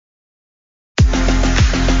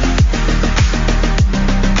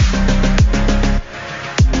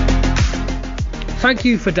Thank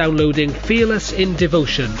you for downloading Fearless in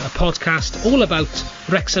Devotion, a podcast all about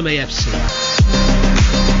Wrexham AFC.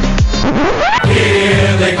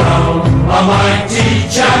 Here they come, our mighty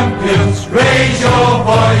champions. Raise your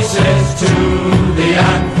voices to the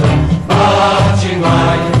anthem. Marching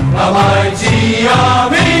line, our mighty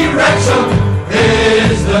army. Wrexham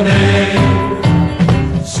is the name.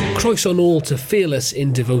 Croeso nôl to Fearless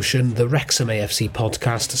in Devotion, the Wrexham AFC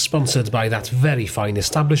podcast, sponsored by that very fine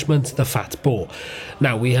establishment, the Fat Boar.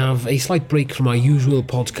 Now, we have a slight break from our usual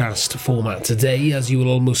podcast format today. As you will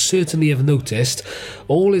almost certainly have noticed,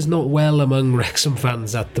 all is not well among Wrexham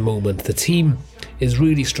fans at the moment. The team is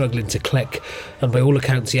really struggling to click, and by all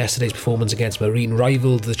accounts yesterday's performance against Marine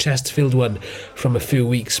rivaled the Chesterfield one from a few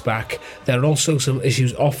weeks back. There are also some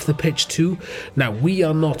issues off the pitch too. Now, we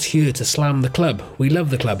are not here to slam the club. We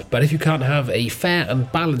love the club, but if you can't have a fair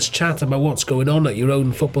and balanced chat about what's going on at your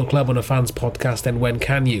own football club on a fans podcast, then when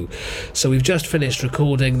can you? So we've just finished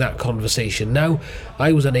recording that conversation now.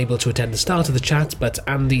 I was unable to attend the start of the chat, but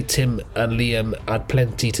Andy, Tim and Liam had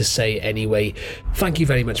plenty to say anyway. Thank you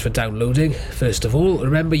very much for downloading. First of all,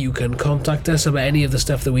 remember you can contact us about any of the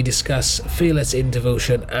stuff that we discuss,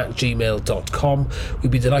 fearlessindevotion@gmail.com.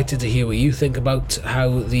 We'd be delighted to hear what you think about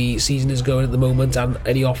how the season is going at the moment and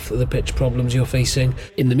any off the pitch problems you're facing.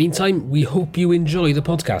 In the meantime, we hope you enjoy the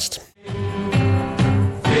podcast.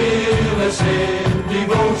 Fearless in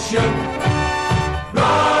devotion,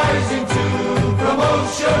 rising to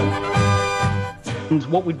promotion. And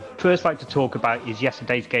what we'd first like to talk about is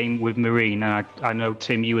yesterday's game with Marine. And I know,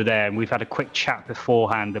 Tim, you were there, and we've had a quick chat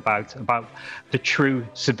beforehand about the true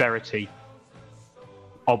severity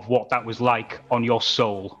of what that was like on your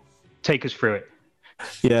soul. Take us through it.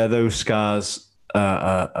 Yeah, those scars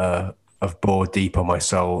have bored deep on my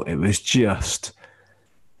soul. It was just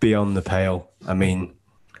beyond the pale. I mean,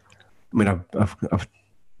 I've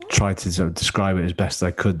tried to sort of describe it as best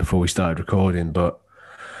I could before we started recording, but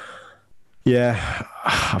yeah,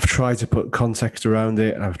 I've tried to put context around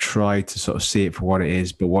it, and I've tried to sort of see it for what it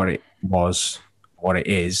is. But what it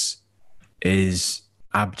is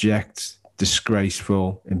abject,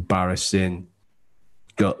 disgraceful, embarrassing,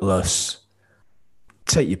 gutless.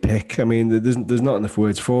 Take your pick. I mean, there's not enough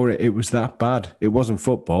words for it. It was that bad. It wasn't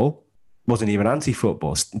football. It wasn't even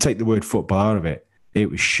anti-football. Take the word football out of it. It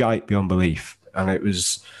was shite beyond belief. And it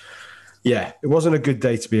was, yeah, it wasn't a good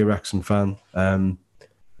day to be a Wrexham fan.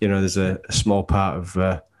 There's a small part of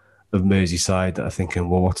Merseyside that are thinking,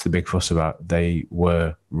 well, what's the big fuss about? They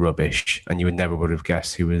were rubbish. And you would have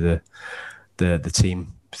guessed who were the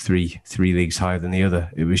team three leagues higher than the other.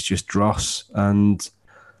 It was just dross. And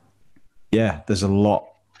yeah, there's a lot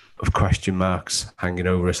of question marks hanging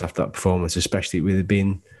over us after that performance, especially with it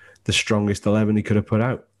being the strongest 11 he could have put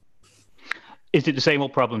out. Is it the same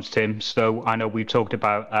old problems, Tim? So I know we've talked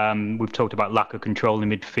about lack of control in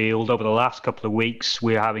midfield over the last couple of weeks.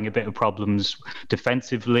 We're having a bit of problems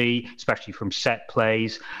defensively, especially from set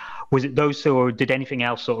plays. Was it those two, or did anything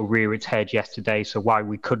else sort of rear its head yesterday? So why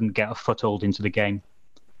we couldn't get a foothold into the game?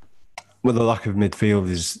 Well, the lack of midfield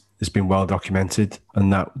has been well documented,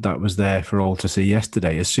 and that was there for all to see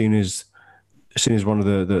yesterday. As soon as one of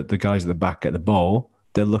the guys at the back get the ball,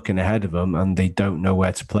 they're looking ahead of them and they don't know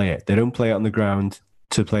where to play it. They don't play it on the ground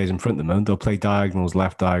to players in front of them. They'll play diagonals,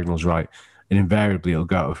 left diagonals, right, and invariably it'll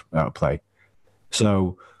go out of play.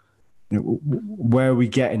 So where are we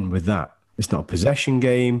getting with that? It's not a possession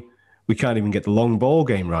game. We can't even get the long ball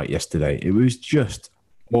game right yesterday. It was just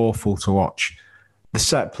awful to watch. The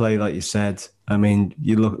set play, like you said, I mean,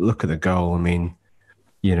 you look at the goal. I mean,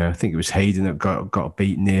 I think it was Hayden that got a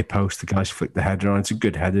beat near post. The guys flicked the header on. It's a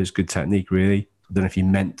good header. It's good technique, really. I don't know if he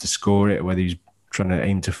meant to score it or whether he was trying to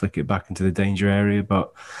aim to flick it back into the danger area,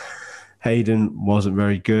 but Hayden wasn't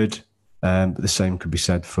very good. But the same could be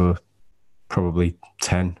said for probably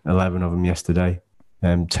 10, 11 of them yesterday.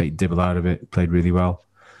 Take Dibble out of it, played really well.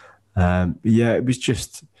 It was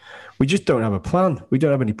just, we just don't have a plan. We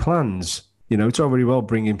don't have any plans. It's all very well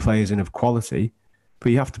bringing players in of quality,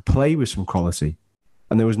 but you have to play with some quality.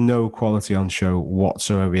 And there was no quality on show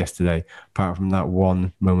whatsoever yesterday, apart from that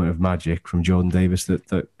one moment of magic from Jordan Davis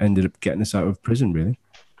that ended up getting us out of prison, really.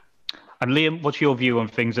 And Liam, what's your view on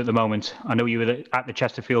things at the moment? I know you were at the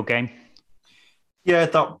Chesterfield game. Yeah,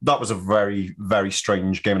 that was a very, very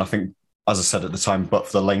strange game. And I think, as I said at the time, but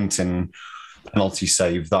for the Langton penalty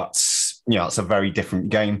save, that's a very different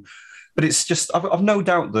game. But it's just, I've no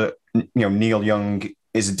doubt that, Neil Young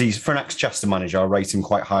is a decent, for an ex-Chester manager, I rate him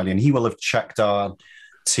quite highly, and he will have checked our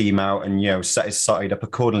team out and, set his side up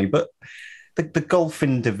accordingly. But the gulf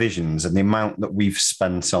in divisions and the amount that we've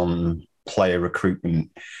spent on player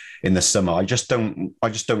recruitment in the summer, I just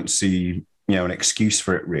don't see, an excuse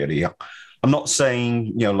for it, really. I'm not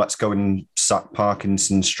saying, let's go and sack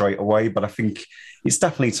Parkinson straight away, but I think it's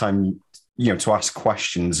definitely time, to ask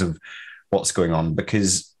questions of what's going on,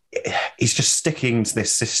 because he's just sticking to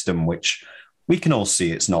this system, which we can all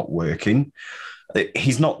see it's not working.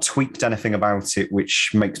 He's not tweaked anything about it,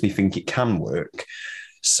 which makes me think it can work.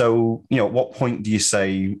 So, at what point do you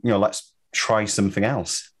say, let's try something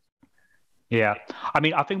else? Yeah, I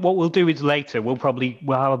mean, I think what we'll do is later we'll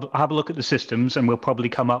have a look at the systems, and we'll probably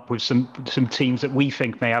come up with some teams that we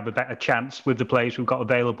think may have a better chance with the players we've got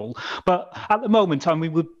available. But at the moment, I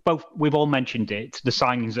mean, we've all mentioned it, the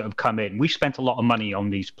signings that have come in. We've spent a lot of money on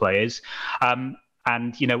these players, and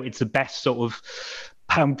it's the best sort of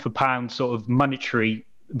pound for pound sort of monetary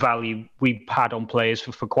value we've had on players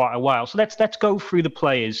for quite a while. So let's go through the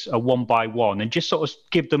players one by one and just sort of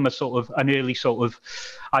give them an early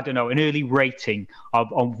rating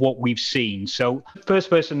on what we've seen. So first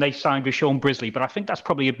person they signed was Sean Brisley, but I think that's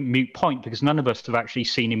probably a moot point because none of us have actually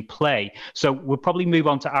seen him play. So we'll probably move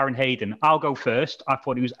on to Aaron Hayden. I'll go first. I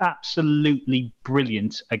thought he was absolutely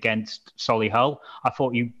brilliant against Solihull. I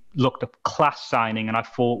thought he looked a class signing, and I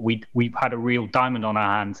thought we've had a real diamond on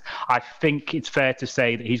our hands. I think it's fair to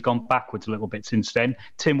say that he's gone backwards a little bit since then.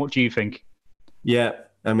 Tim, what do you think? Yeah,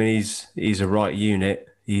 I mean, he's a right unit.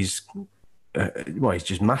 He's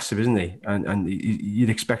just massive, isn't he? And you'd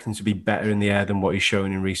expect him to be better in the air than what he's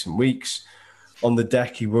shown in recent weeks. On the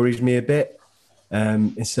deck, he worries me a bit.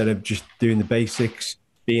 Instead of just doing the basics,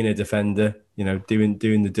 being a defender, doing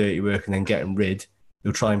the dirty work and then getting rid.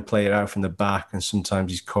 He'll try and play it out from the back, and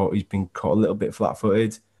sometimes he's been caught a little bit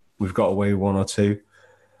flat-footed. We've got away with one or two.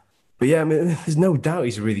 But yeah, I mean, there's no doubt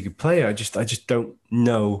he's a really good player. I just don't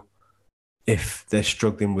know if they're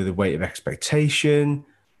struggling with the weight of expectation.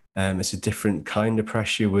 It's a different kind of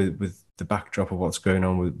pressure with the backdrop of what's going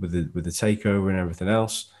on with the takeover and everything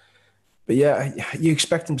else. But yeah, you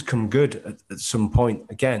expect him to come good at some point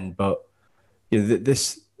again. But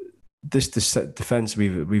this defense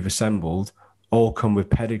we've assembled all come with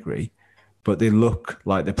pedigree, but they look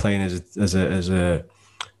like they're playing as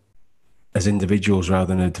individuals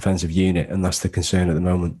rather than a defensive unit, and that's the concern at the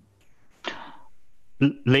moment.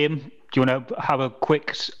 Liam, do you want to have a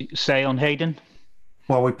quick say on Hayden?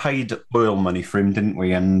 Well, we paid oil money for him, didn't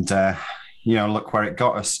we? And look where it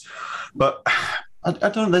got us. But I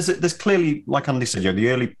don't know. There's clearly, like Andy said, the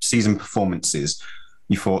early season performances.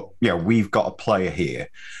 You thought, we've got a player here.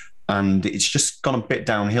 And it's just gone a bit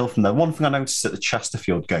downhill from there. One thing I noticed at the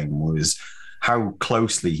Chesterfield game was how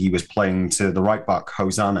closely he was playing to the right back,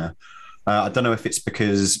 Hosanna. I don't know if it's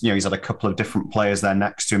because, he's had a couple of different players there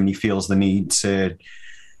next to him and he feels the need to,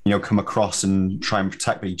 come across and try and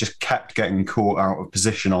protect, but he just kept getting caught out of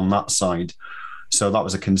position on that side. So that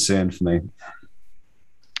was a concern for me.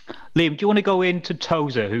 Liam, do you want to go into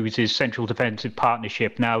Tozer, who is his central defensive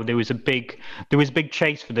partnership? Now, there was a big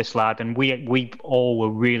chase for this lad, and we all were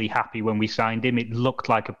really happy when we signed him. It looked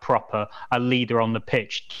like a leader on the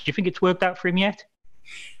pitch. Do you think it's worked out for him yet?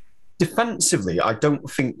 Defensively, I don't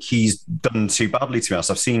think he's done too badly, to be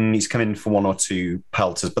honest. I've seen he's come in for one or two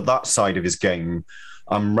pelters, but that side of his game,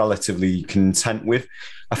 I'm relatively content with.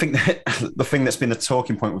 I think that the thing that's been the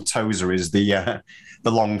talking point with Tozer is the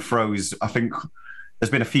long throws. I think there's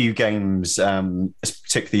been a few games,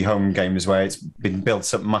 particularly home games, where it's been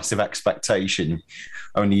built up massive expectation,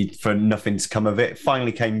 only for nothing to come of it.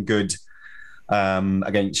 Finally came good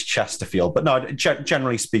against Chesterfield. But no,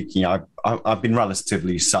 generally speaking, I've been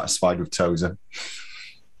relatively satisfied with Tozer.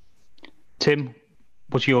 Tim,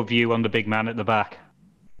 what's your view on the big man at the back?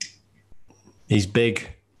 He's big,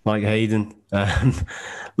 like Hayden.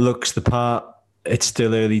 Looks the part. It's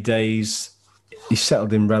still early days. He's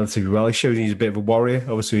settled in relatively well. He showed he's a bit of a warrior.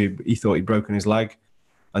 Obviously, he thought he'd broken his leg,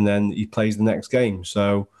 and then he plays the next game.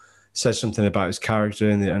 So it says something about his character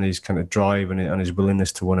and his kind of drive and his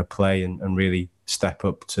willingness to want to play and really step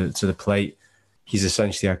up to the plate. He's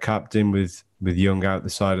essentially our captain with Young out the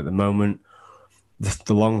side at the moment.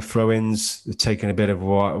 The long throw-ins have taken a bit of a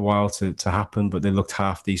while to happen, but they looked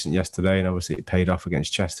half decent yesterday, and obviously it paid off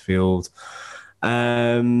against Chesterfield.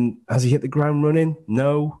 Has he hit the ground running?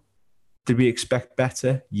 No. Did we expect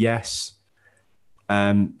better? Yes.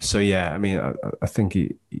 So yeah, I mean, I think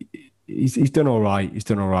he's done all right. He's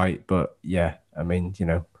done all right, but yeah, I mean,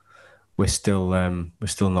 we're still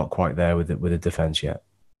not quite there with the defence yet.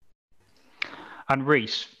 And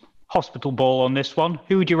Reese, hospital ball on this one.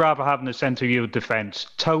 Who would you rather have in the centre of your defence,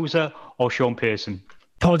 Tozer or Sean Pearson?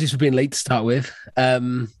 Apologies for being late to start with.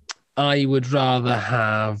 I would rather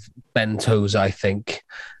have Ben Tozer, I think.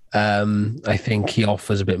 I think he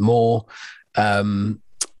offers a bit more.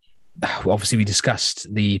 Obviously, we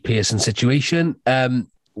discussed the Pearson situation.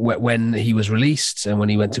 when he was released and when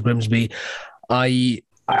he went to Grimsby.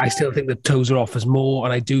 I still think that Tozer offers more,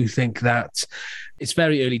 and I do think that it's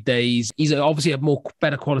very early days. He's obviously a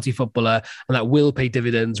better quality footballer, and that will pay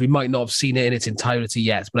dividends. We might not have seen it in its entirety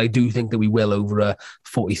yet, but I do think that we will over a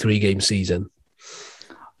 43-game season.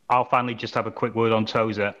 I'll finally just have a quick word on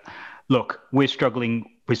Tozer. Look, we're struggling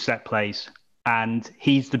with set plays, and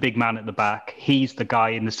he's the big man at the back. He's the guy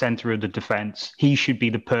in the centre of the defence. He should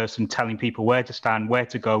be the person telling people where to stand, where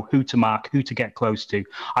to go, who to mark, who to get close to.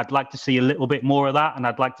 I'd like to see a little bit more of that, and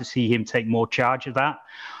I'd like to see him take more charge of that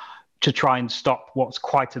to try and stop what's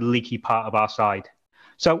quite a leaky part of our side.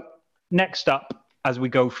 So next up, as we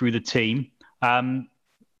go through the team,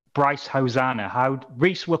 Bryce Hosannah.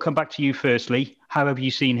 Reese, we'll come back to you firstly. How have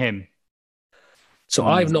you seen him? So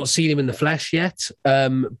I've not seen him in the flesh yet,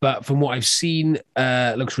 but from what I've seen,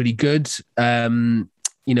 looks really good.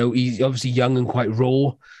 He's obviously young and quite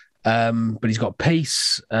raw, but he's got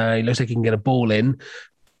pace. He looks like he can get a ball in.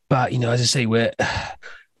 But, as I say, we're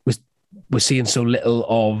seeing so little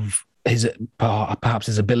of perhaps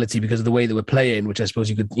his ability because of the way that we're playing, which I suppose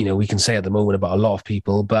we can say at the moment about a lot of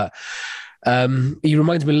people. But he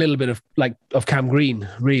reminds me a little bit of Cam Green,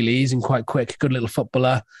 really. He's quite quick, good little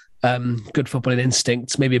footballer. Good footballing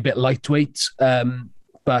instincts, maybe a bit lightweight,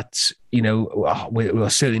 but we're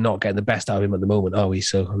certainly not getting the best out of him at the moment, are we?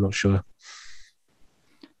 So I'm not sure.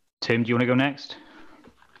 Tim, do you want to go next?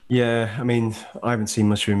 Yeah, I mean, I haven't seen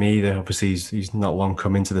much of him either. Obviously, he's not long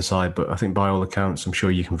come into the side, but I think by all accounts, I'm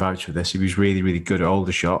sure you can vouch for this. He was really, really good at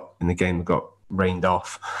Aldershot in the game that got rained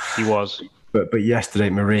off. He was. But yesterday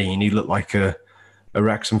at Marine, he looked like a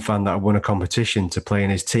Wrexham fan that had won a competition to play in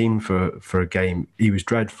his team for a game. He was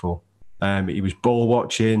dreadful. He was ball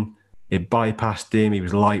watching. It bypassed him. He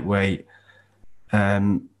was lightweight.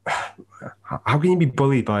 How can you be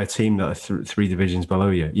bullied by a team that are three divisions below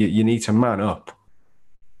you? You need to man up,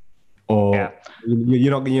 or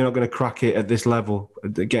you're not going to crack it at this level,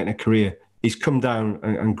 getting a career. He's come down,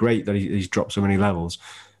 and great that he's dropped so many levels,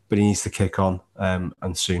 but he needs to kick on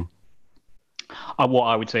and soon. What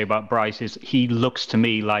I would say about Bryce is he looks to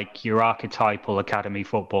me like your archetypal academy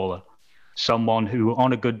footballer. Someone who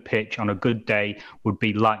on a good pitch, on a good day, would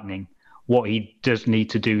be lightning. What he does need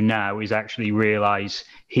to do now is actually realise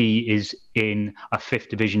he is in a 5th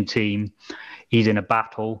division team. He's in a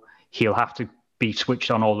battle. He'll have to be switched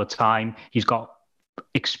on all the time. He's got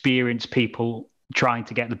experienced people trying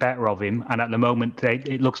to get the better of him. And at the moment,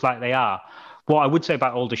 it looks like they are. What I would say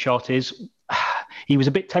about Aldershot is he was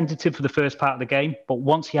a bit tentative for the first part of the game, but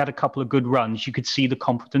once he had a couple of good runs, you could see the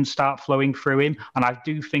confidence start flowing through him. And I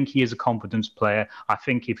do think he is a confidence player. I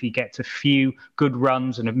think if he gets a few good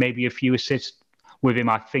runs and maybe a few assists with him,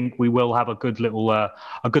 I think we will have a good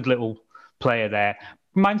little player there.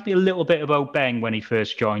 Reminds me a little bit of Obeng when he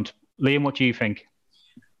first joined. Liam, what do you think?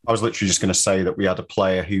 I was literally just going to say that we had a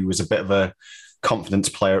player who was a bit of a confidence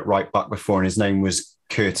player at right back before, and his name was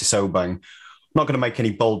Curtis Obeng. I'm not going to make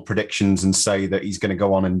any bold predictions and say that he's going to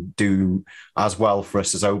go on and do as well for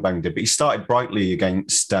us as Obeng did, but he started brightly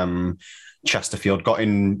against Chesterfield, got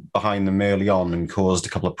in behind them early on and caused a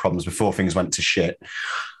couple of problems before things went to shit.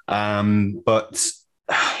 But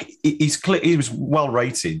he was well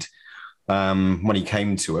rated when he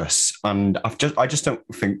came to us, and I just don't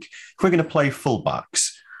think if we're going to play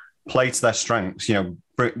fullbacks, play to their strengths.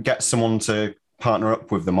 Get someone to partner up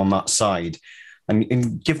with them on that side.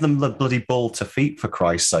 And give them the bloody ball to feet, for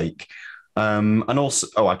Christ's sake. And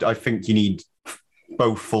also, I think you need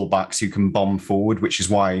both fullbacks who can bomb forward, which is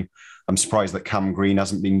why I'm surprised that Cam Green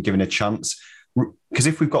hasn't been given a chance. Because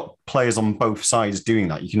if we've got players on both sides doing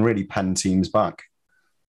that, you can really pen teams back.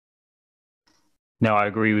 No, I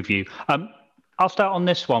agree with you. I'll start on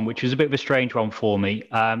this one, which is a bit of a strange one for me.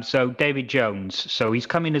 So David Jones, so he's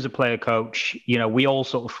come in as a player coach. We all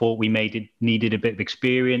sort of thought we needed a bit of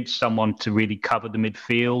experience, someone to really cover the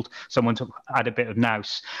midfield, someone to add a bit of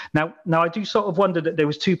nous. Now I do sort of wonder that there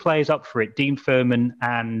was 2 players up for it, Dean Furman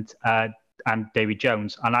and David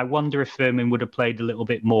Jones. And I wonder if Furman would have played a little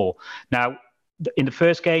bit more. Now, in the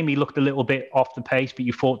first game, he looked a little bit off the pace, but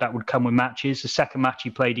you thought that would come with matches. The second match he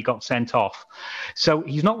played, he got sent off. So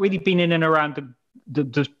he's not really been in and around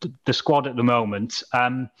the squad at the moment.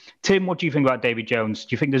 Tim, what do you think about David Jones?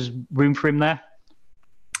 Do you think there's room for him there?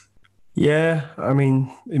 Yeah, I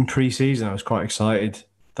mean, in pre-season, I was quite excited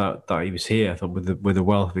that he was here. I thought with the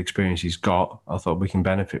wealth of experience he's got, I thought we can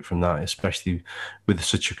benefit from that, especially with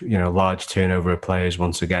such a large turnover of players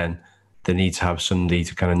once again. They need to have somebody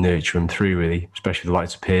to kind of nurture them through, really, especially the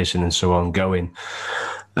likes of Pearson and so on going.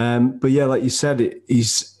 But yeah, like you said,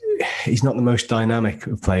 he's not the most dynamic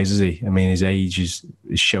of players, is he? I mean, his age is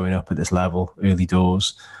showing up at this level, early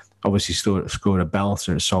doors. obviously scored a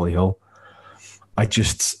belter at Solihull.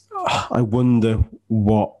 I wonder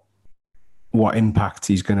what impact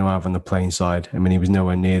he's going to have on the playing side. I mean, he was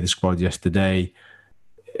nowhere near the squad yesterday.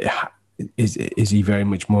 Is he very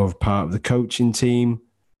much more of part of the coaching team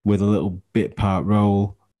with a little bit part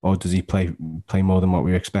role, or does he play more than what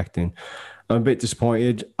we were expecting? I'm a bit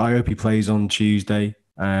disappointed. I hope he plays on Tuesday.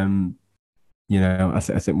 I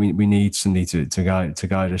think we need somebody to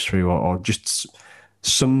guide us through, or just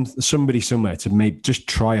somebody somewhere to just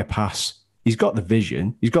try a pass. He's got the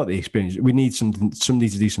vision. He's got the experience. We need somebody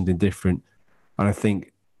to do something different. And I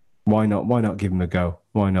think, why not give him a go?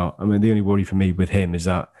 Why not? I mean, the only worry for me with him is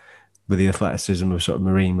that with the athleticism of sort of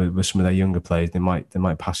Marine, with some of their younger players, they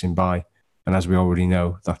might pass him by. And as we already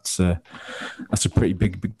know, that's a pretty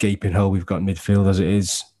big gaping hole we've got in midfield as it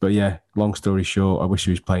is. But yeah, long story short, I wish he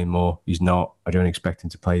was playing more. He's not. I don't expect him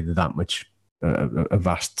to play that much, a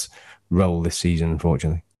vast role this season,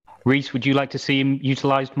 unfortunately. Reece, would you like to see him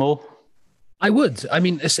utilised more? I would. I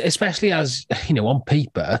mean, especially as, on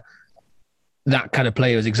paper, that kind of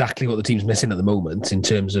player is exactly what the team's missing at the moment in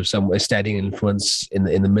terms of some steadying influence in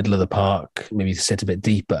the middle of the park, maybe to sit a bit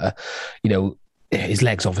deeper. His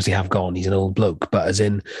legs obviously have gone. He's an old bloke, but as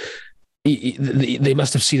in, they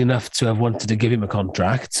must have seen enough to have wanted to give him a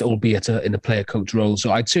contract, albeit in a player coach role.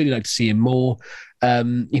 So I'd certainly like to see him more.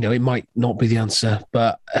 It might not be the answer,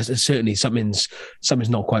 but certainly something's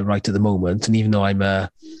not quite right at the moment. And even though I'm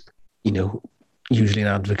usually an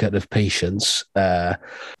advocate of patience, the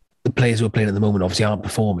players who are playing at the moment obviously aren't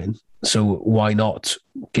performing. So why not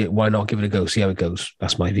give it a go, see how it goes?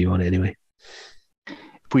 That's my view on it anyway.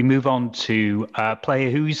 If we move on to a player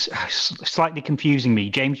who's slightly confusing me,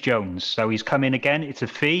 James Jones. So he's come in again. It's a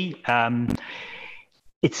fee.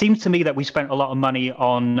 It seems to me that we spent a lot of money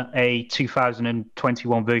on a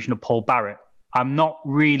 2021 version of Paul Barrett. I'm not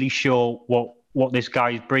really sure what this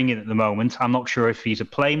guy is bringing at the moment. I'm not sure if he's a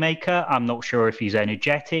playmaker. I'm not sure if he's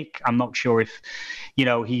energetic. I'm not sure if,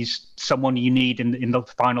 he's someone you need in the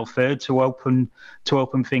final third to open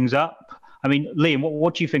things up. I mean, Liam,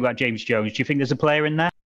 what do you think about James Jones? Do you think there's a player in there?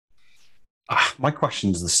 My question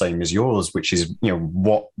is the same as yours, which is,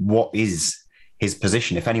 what is his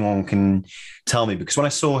position? If anyone can tell me, because when I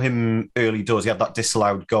saw him early doors, he had that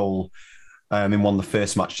disallowed goal in one of the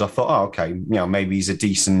first matches. I thought, okay, maybe he's a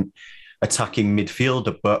decent attacking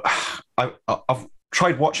midfielder, but I've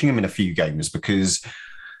tried watching him in a few games because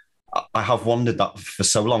I have wondered that for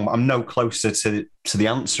so long. I'm no closer to the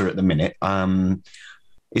answer at the minute.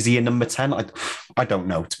 Is he a number 10? I don't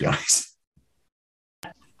know, to be honest.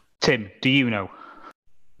 Tim, do you know?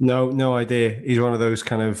 No idea. He's one of those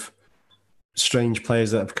kind of strange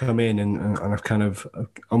players that have come in and I've kind of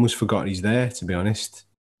almost forgotten he's there, to be honest.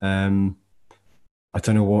 I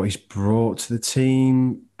don't know what he's brought to the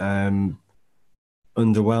team.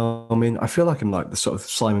 Underwhelming. I feel like I'm like the sort of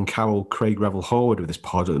Simon Cowell, Craig Revel Horwood with this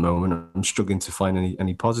pod at the moment. I'm struggling to find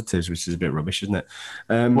any positives, which is a bit rubbish, isn't it?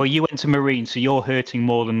 Well, you went to Marine, so you're hurting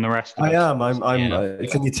more than the rest of us. I am. I'm.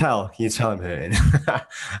 Can you tell? Can you tell I'm hurting?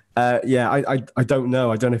 I don't know.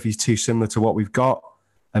 I don't know if he's too similar to what we've got,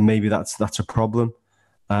 and maybe that's a problem.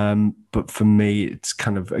 But for me, it's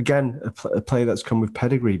kind of again a player that's come with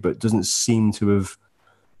pedigree, but doesn't seem to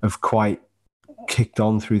have quite kicked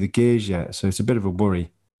on through the gears yet, so it's a bit of a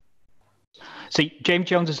worry. So James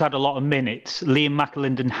Jones has had a lot of minutes. Liam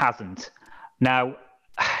McAlinden hasn't. Now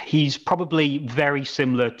he's probably very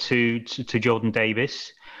similar to Jordan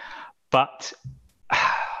Davis, but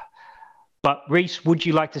Reece, would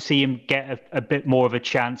you like to see him get a bit more of a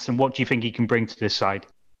chance? And what do you think he can bring to this side?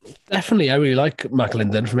 Definitely, I really like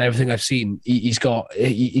McAlinden. From everything I've seen, he's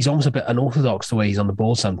almost a bit unorthodox the way he's on the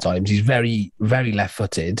ball sometimes. He's very, very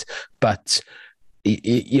left-footed, but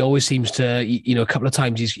he always seems to, a couple of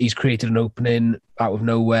times he's created an opening out of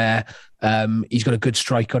nowhere. He's got a good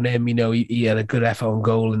strike on him. He had a good effort on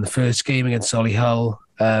goal in the first game against Solihull.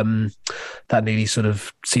 That nearly sort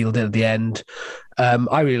of sealed it at the end.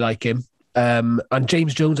 I really like him. And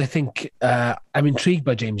James Jones, I think, I'm intrigued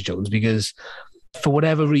by James Jones because for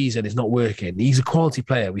whatever reason, it's not working. He's a quality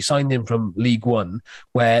player. We signed him from League One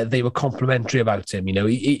where they were complimentary about him.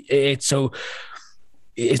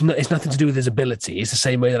 It's nothing to do with his ability. It's the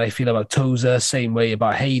same way that I feel about Tozer, same way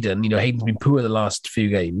about Hayden. Hayden's been poor the last few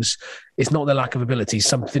games. It's not the lack of ability.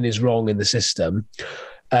 Something is wrong in the system.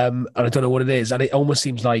 And I don't know what it is. And it almost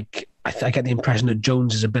seems like I get the impression that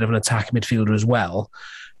Jones is a bit of an attack midfielder as well.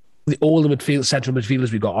 All the central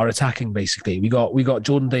midfielders we got are attacking, basically. We got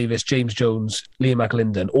Jordan Davis, James Jones, Liam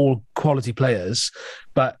McAlinden, all quality players,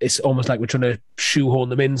 but it's almost like we're trying to shoehorn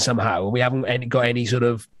them in somehow. We haven't got any sort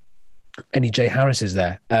of Jay Harris is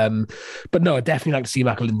there. But no, I'd definitely like to see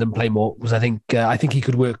McAlinden play more, because I think he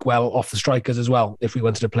could work well off the strikers as well. If we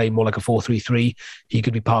wanted to play more like a 4-3-3, he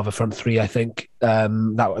could be part of a front three, I think.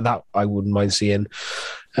 That I wouldn't mind seeing.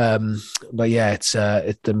 But yeah,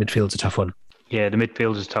 the midfield's a tough one. Yeah, the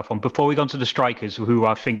midfield is a tough one. Before we go on to the strikers, who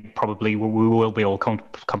I think probably we will be all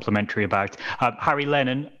complimentary about, Harry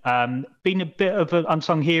Lennon, been a bit of an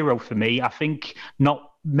unsung hero for me. I think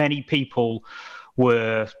not many people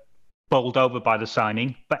were bowled over by the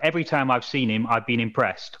signing, but every time I've seen him, I've been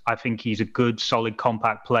impressed. I think he's a good, solid,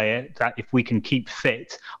 compact player that, if we can keep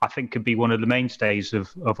fit, I think could be one of the mainstays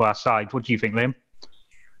of our side. What do you think, Liam?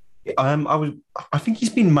 I think he's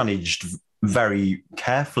been managed very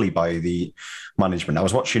carefully by the management. I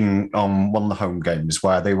was watching one of the home games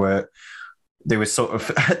where they were sort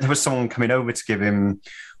of there was someone coming over to give him,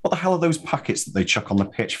 what the hell are those packets that they chuck on the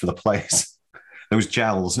pitch for the players? Those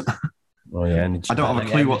gels. Oh yeah, I don't have a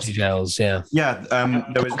clue what gels. Yeah,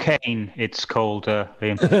 there was cocaine. It's called.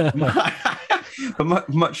 Liam. But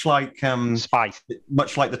much like spice,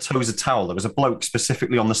 much like the Tozer towel, there was a bloke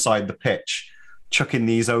specifically on the side of the pitch chucking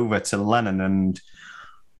these over to Lennon, and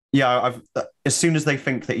yeah, as soon as they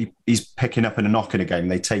think that he's picking up in a knock in a game,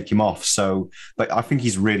 they take him off. So, but I think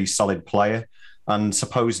he's a really solid player, and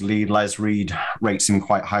supposedly Les Reed rates him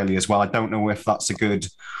quite highly as well. I don't know if that's a good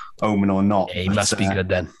omen or not. Yeah, he must be good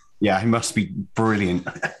then. Yeah, he must be brilliant.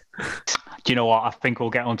 Do you know what? I think we'll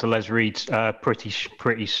get onto Les Reed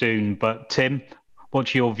pretty soon. But Tim,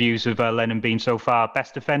 what's your views of Lennon being so far?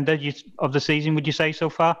 Best defender of the season, would you say, so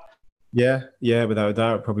far? Yeah, without a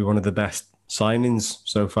doubt, probably one of the best signings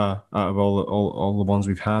so far out of all the ones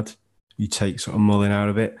we've had. You take sort of Mullin out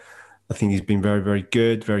of it, I think he's been very, very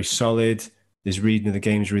good, very solid. His reading of the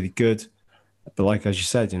game is really good. But like as you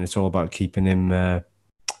said, it's all about keeping him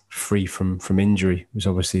free from injury. Because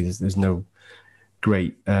obviously there's no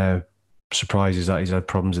great surprises that he's had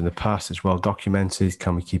problems in the past. It's well documented.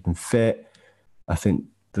 Can we keep him fit? I think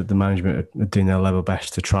that the management are doing their level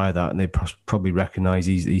best to try that, and they probably recognise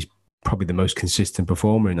he's probably the most consistent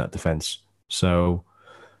performer in that defence. So,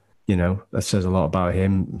 that says a lot about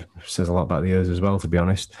him. Says a lot about the others as well, to be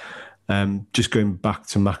honest. Just going back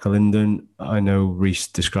to McAlinden, I know Reece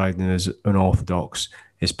described him as unorthodox.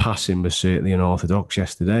 His passing was certainly unorthodox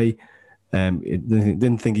yesterday.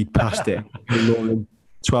 Didn't think he passed it more than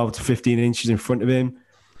 12 to 15 inches in front of him.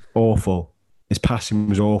 Awful. His passing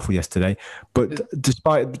was awful yesterday. But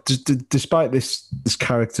despite this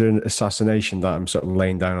character assassination that I'm sort of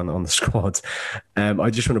laying down on the squad, I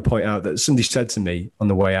just want to point out that somebody said to me on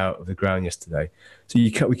the way out of the ground yesterday, so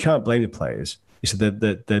we can't blame the players. He said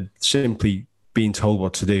they're simply being told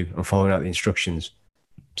what to do and following out the instructions.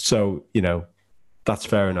 So, that's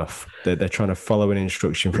fair enough. They're trying to follow an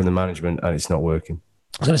instruction from the management and it's not working.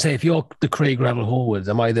 I was going to say, if you're the Craig Revel-Horwood,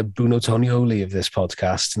 am I the Bruno Tonioli of this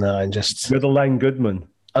podcast? No, I'm just... You're the Len Goodman.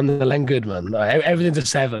 I'm the Len Goodman. Everything's a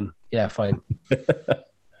 7. Yeah, fine.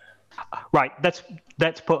 Right,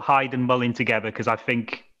 let's put Hyde and Mullin together, because I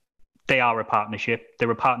think they are a partnership.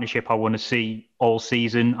 They're a partnership I want to see all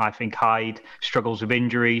season. I think Hyde struggles with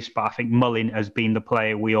injuries, but I think Mullin has been the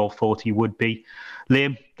player we all thought he would be.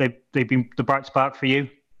 Liam, they've been the bright spark for you?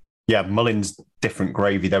 Yeah, Mullin's different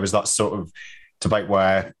gravy. There was that sort of debate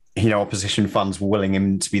where, opposition fans were willing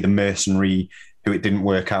him to be the mercenary who it didn't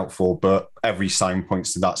work out for, but every sign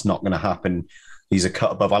points to that's not going to happen. He's a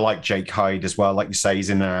cut above. I like Jake Hyde as well. Like you say, he's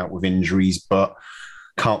in and out with injuries, but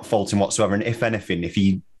can't fault him whatsoever. And if anything, if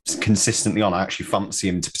he's consistently on, I actually fancy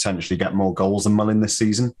him to potentially get more goals than Mullin this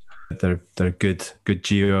season. They're a good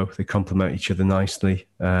duo. They complement each other nicely.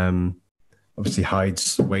 Obviously,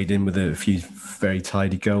 Hyde's weighed in with a few very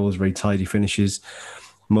tidy goals, very tidy finishes.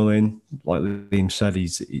 Mullin, like Liam said,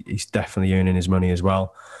 he's definitely earning his money as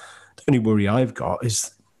well. The only worry I've got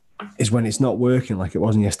is when it's not working like it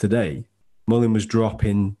wasn't yesterday. Mullin was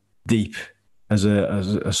dropping deep as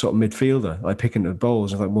a sort of midfielder, like picking up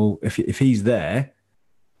balls. I was like, well, if he's there,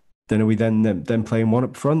 then are we then playing one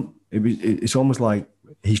up front? It's almost like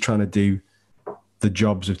he's trying to do the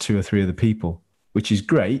jobs of 2 or 3 other people, which is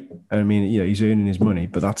great. I mean, he's earning his money,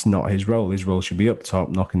 but that's not his role. His role should be up top,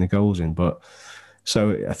 knocking the goals in. But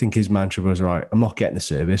so I think his mantra was, right, I'm not getting the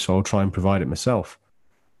service, so I'll try and provide it myself.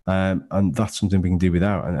 And that's something we can do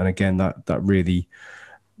without. And again, that really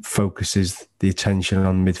focuses the attention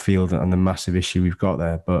on midfield and the massive issue we've got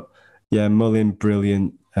there. But yeah, Mullin,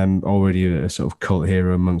 brilliant. Already a sort of cult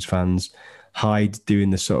hero amongst fans. Hyde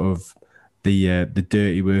doing the sort of the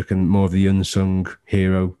dirty work and more of the unsung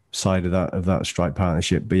hero side of that strike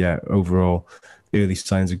partnership. But yeah, overall, early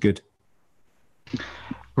signs are good.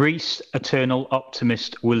 Reece, Eternal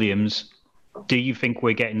Optimist Williams, do you think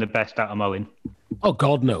we're getting the best out of Mullin? Oh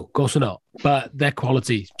God, no, of course not. But they're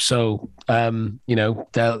quality, so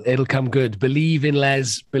it'll come good. Believe in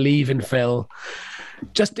Les, believe in Phil.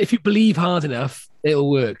 Just if you believe hard enough, it'll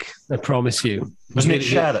work. I promise you. Wasn't it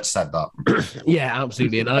Cher that said that? Yeah,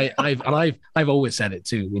 absolutely. And I've always said it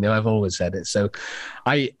too. I've always said it. So,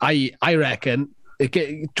 I reckon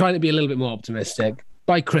trying to be a little bit more optimistic.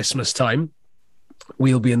 By Christmas time,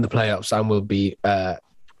 we'll be in the playoffs and we'll be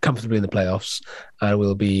comfortably in the playoffs, and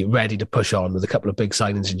we'll be ready to push on with a couple of big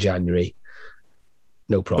signings in January.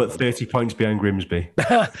 No problem. But 30 points behind Grimsby.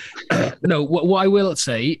 No, what I will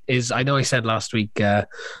say is, I know I said last week,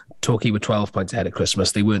 Torquay were 12 points ahead at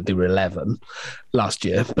Christmas. They weren't. They were 11 last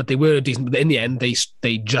year, but they were decent. In the end,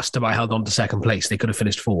 they just about held on to second place. They could have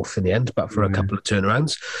finished fourth in the end, but for a couple of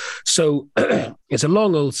turnarounds. So it's a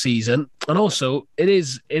long old season, and also it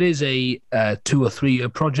is a 2 or 3 year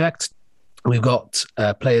project. We've got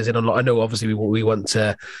players in on. I know, obviously, we want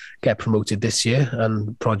to get promoted this year,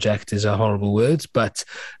 and project is a horrible word, but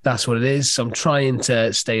that's what it is. So I'm trying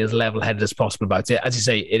to stay as level-headed as possible about it. As you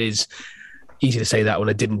say, it is easy to say that when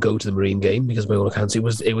I didn't go to the Marine game, because by all accounts it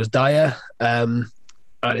was dire, and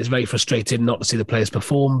it's very frustrating not to see the players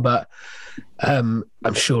perform. But I'm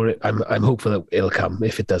sure I'm hopeful that it'll come.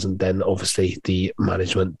 If it doesn't, then obviously the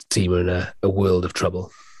management team are in a world of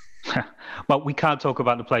trouble. Well, we can't talk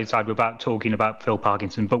about the playing side without talking about Phil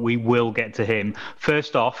Parkinson, but we will get to him.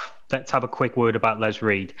 First off, let's have a quick word about Les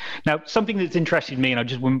Reed. Now, something that's interested me, and I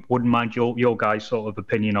just wouldn't mind your guys' sort of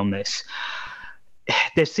opinion on this.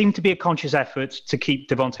 There seemed to be a conscious effort to keep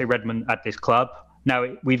Devontae Redmond at this club.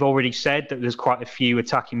 Now, we've already said that there's quite a few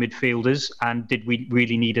attacking midfielders, and did we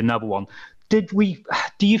really need another one? Do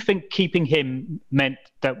you think keeping him meant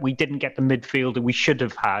that we didn't get the midfielder we should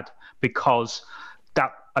have had because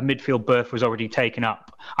that a midfield berth was already taken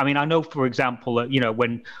up? I mean, I know, for example,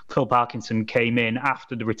 when Phil Parkinson came in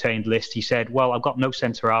after the retained list, he said, well, I've got no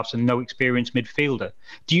centre-halves and no experienced midfielder.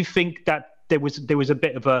 Do you think that there was a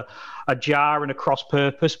bit of a jar and a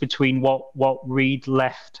cross-purpose between what Reed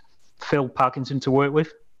left Phil Parkinson to work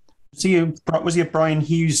with? Was he a Brian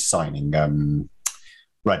Hughes signing,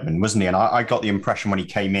 Redmond, wasn't he? And I got the impression when he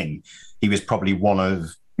came in, he was probably one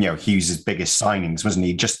of Hughes' biggest signings, wasn't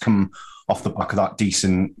he? He'd just come off the back of that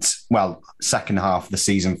decent, second half of the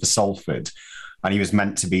season for Salford, and he was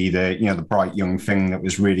meant to be the bright young thing that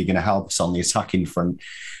was really going to help us on the attacking front.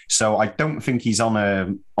 So I don't think he's on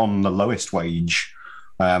the lowest wage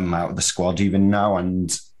out of the squad even now.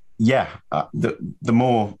 And the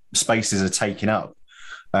more spaces are taken up,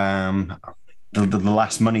 the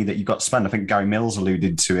less money that you've got to spend. I think Gary Mills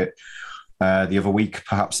alluded to it the other week.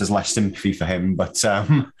 Perhaps there's less sympathy for him, but that's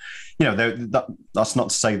not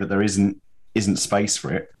to say that there isn't space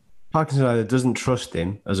for it. Parkinson either doesn't trust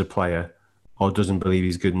him as a player or doesn't believe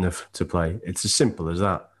he's good enough to play. It's as simple as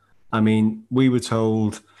that. I mean, we were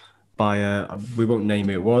told by we won't name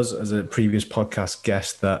who it was, as a previous podcast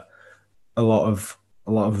guest, that a lot of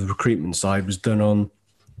the recruitment side was done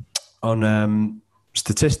on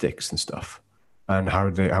statistics and stuff, and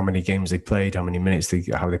how many games they played, how many minutes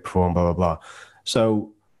how they performed, blah blah blah.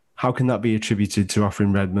 So how can that be attributed to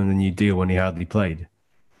offering Redmond a new deal when he hardly played?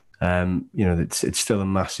 It's still a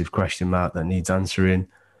massive question mark that needs answering.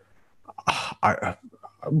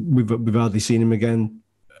 We've hardly seen him again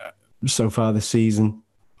so far this season.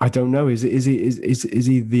 I don't know. Is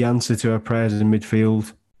he the answer to our prayers in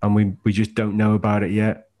midfield, and we just don't know about it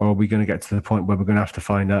yet? Or are we going to get to the point where we're going to have to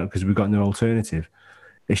find out because we've got no alternative?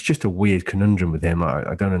 It's just a weird conundrum with him.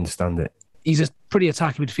 I don't understand it. He's a pretty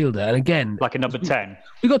attacking midfielder, and again, like a number 10.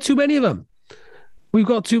 We've got too many of them. We've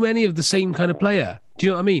got too many of the same kind of player. Do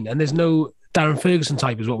you know what I mean? And there's no Darren Ferguson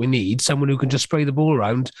type is what we need. Someone who can just spray the ball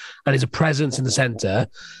around and is a presence in the centre,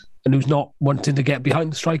 and who's not wanting to get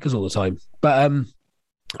behind the strikers all the time. But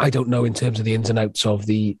I don't know in terms of the ins and outs of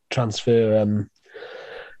the transfer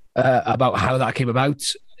about how that came about.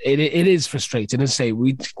 It is frustrating. As I say,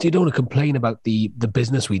 you don't want to complain about the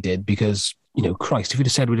business we did because, Christ, if you'd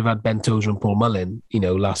have said we'd have had Ben Tozer and Paul Mullin,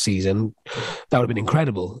 last season, that would have been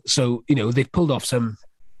incredible. So, they've pulled off some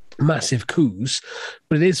massive coups,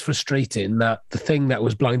 but it is frustrating that the thing that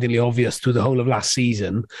was blindingly obvious through the whole of last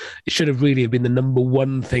season, it should have really been the number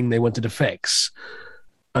one thing they wanted to fix.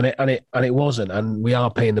 And it wasn't, and we are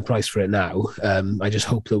paying the price for it now. I just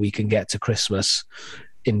hope that we can get to Christmas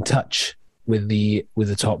in touch with the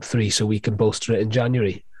top three so we can bolster it in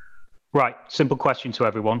January. Right, simple question to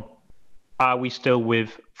everyone. Are we still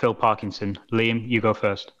with Phil Parkinson? Liam, you go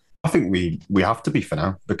first. I think we have to be for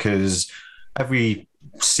now, because every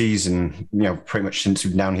season, pretty much since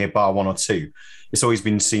we've been down here, bar one or two, it's always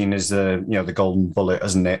been seen as the golden bullet,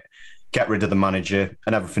 hasn't it? Get rid of the manager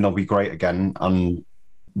and everything will be great again. And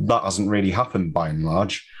that hasn't really happened by and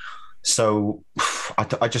large. So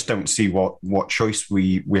I just don't see what choice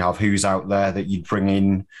we have, who's out there that you'd bring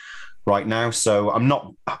in right now. So I'm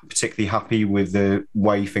not particularly happy with the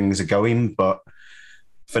way things are going, but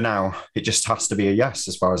for now, it just has to be a yes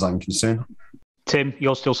as far as I'm concerned. Tim,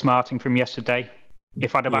 you're still smarting from yesterday.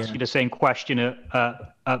 If I'd have asked you the same question at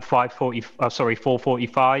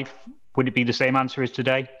 4:45, would it be the same answer as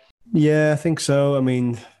today? Yeah, I think so. I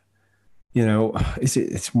mean,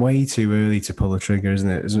 it's way too early to pull the trigger, isn't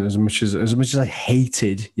it? As much as I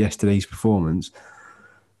hated yesterday's performance,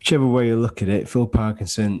 whichever way you look at it, Phil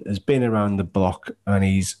Parkinson has been around the block and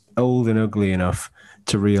he's old and ugly enough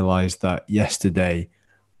to realise that yesterday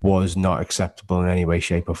was not acceptable in any way,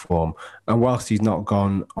 shape or form. And whilst he's not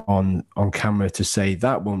gone on camera to say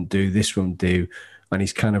that won't do, this won't do, and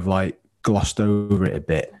he's kind of like glossed over it a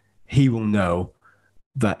bit, he will know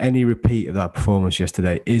that any repeat of that performance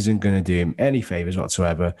yesterday isn't going to do him any favours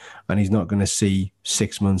whatsoever, and he's not going to see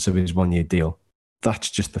 6 months of his 1 year deal. That's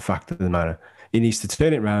just the fact of the matter. He needs to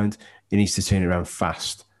turn it around. He needs to turn it around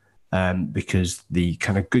fast, because the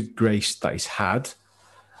kind of good grace that he's had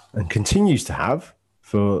and continues to have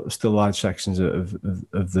for still large sections of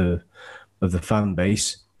the fan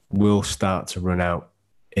base will start to run out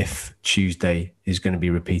if Tuesday is going to be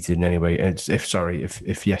repeated in any way.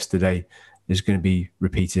 If yesterday is going to be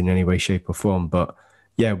repeated in any way, shape or form. But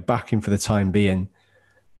yeah, back in for the time being.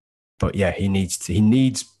 But yeah, he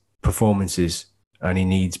needs performances, and he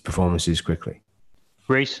needs performances quickly.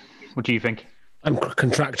 Reese, what do you think? I'm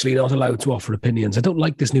contractually not allowed to offer opinions. I don't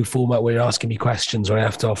like this new format where you're asking me questions or I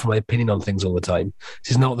have to offer my opinion on things all the time.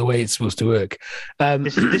 This is not the way it's supposed to work.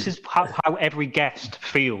 This is how every guest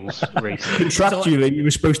feels, Reese. Contractually, you were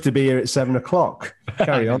supposed to be here at 7:00.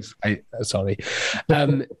 Carry on. Sorry.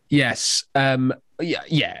 Yes.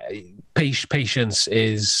 Patience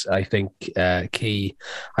is, I think, key.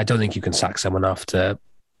 I don't think you can sack someone after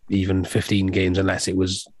even 15 games unless it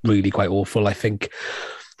was really quite awful.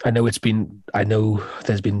 I know there's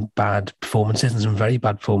been bad performances and some very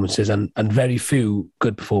bad performances and very few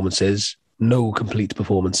good performances, no complete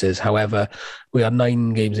performances. However, we are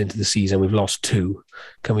 9 games into the season. We've lost 2.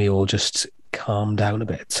 Can we all just calm down a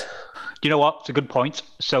bit? Do you know what? It's a good point.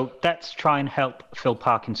 So let's try and help Phil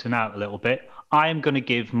Parkinson out a little bit. I am going to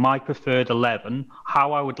give my preferred 11,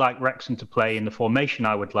 how I would like Wrexham to play in the formation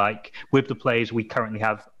I would like with the players we currently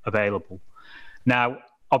have available. Now,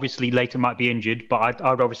 obviously, Leighton might be injured, but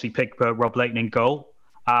I'd obviously pick Rob Leighton in goal.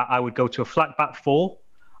 I would go to a flat back 4.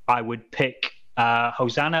 I would pick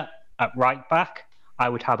Hosanna at right back. I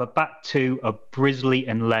would have a back 2 of Brisley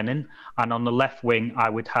and Lennon. And on the left wing, I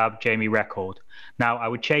would have Jamie Record. Now, I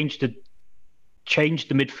would change the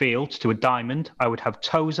midfield to a diamond. I would have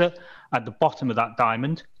Tozer at the bottom of that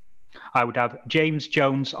diamond. I would have James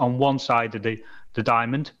Jones on one side of the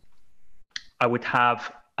diamond. I would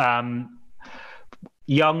have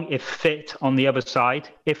Young, if fit, on the other side.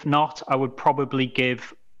 If not, I would probably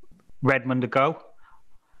give Redmond a go.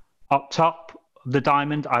 Up top of the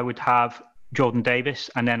diamond, I would have Jordan Davis,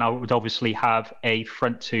 and then I would obviously have a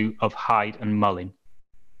front 2 of Hyde and Mullin.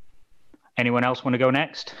 Anyone else want to go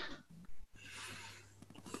next?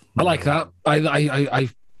 I like that.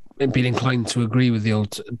 I've been inclined to agree with the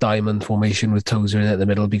old diamond formation with Tozer in at the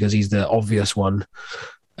middle because he's the obvious one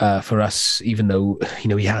for us, even though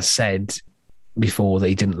he has said before that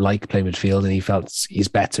he didn't like playing midfield and he felt he's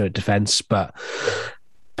better at defence, but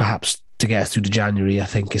perhaps to get us through to January, I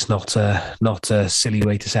think it's not a silly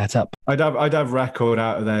way to set up. I'd have Record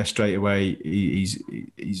out of there straight away. He's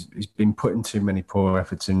been putting too many poor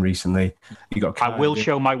efforts in recently. I will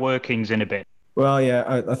show my workings in a bit. Well,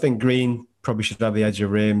 yeah, I think Green probably should have the edge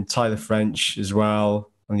of rim. Tyler French as well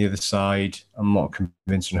on the other side. I'm not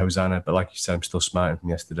convinced on Hosanna, but like you said, I'm still smarting from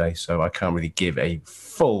yesterday, so I can't really give a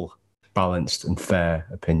full, balanced and fair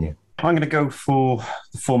opinion. I'm going to go for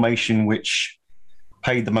the formation which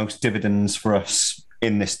paid the most dividends for us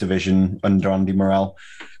in this division under Andy Morrell,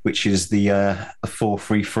 which is the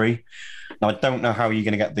 4-3-3. Now, I don't know how you're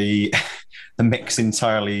going to get the mix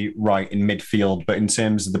entirely right in midfield, but in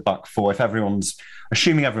terms of the back 4,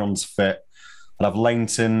 assuming everyone's fit, I'd have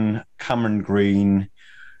Leighton, Cameron Green,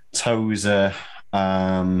 Tozer,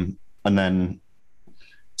 and then I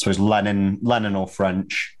suppose Lennon or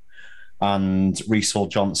French, and Reece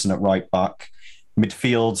Hall-Johnson at right back.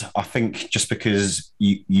 Midfield, I think just because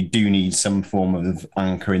you do need some form of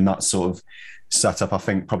anchor in that sort of setup, I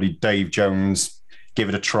think probably Dave Jones, give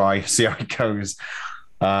it a try, see how it goes.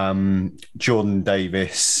 Jordan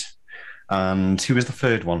Davis, and who was the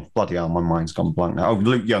third one? Bloody hell, my mind's gone blank now. Oh,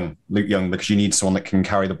 Luke Young, because you need someone that can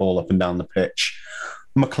carry the ball up and down the pitch.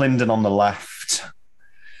 McClendon on the left,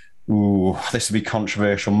 Ooh, this would be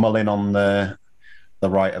controversial. Mullin on the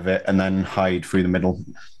right of it, and then Hyde through the middle.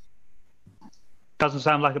 Doesn't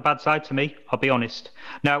sound like a bad side to me, I'll be honest.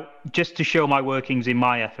 Now, just to show my workings in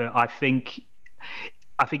my effort, I think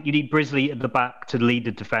you need Brisley at the back to lead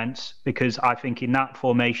the defence, because I think in that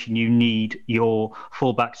formation you need your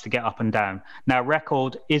fullbacks to get up and down. Now,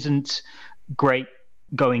 Record isn't great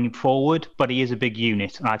going forward, but he is a big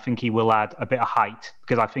unit, and I think he will add a bit of height,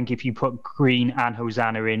 because I think if you put Green and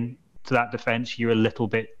Hosanna in to that defence, you're a little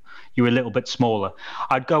bit smaller.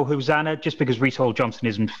 I'd go Hosanna just because Reece Hall-Johnson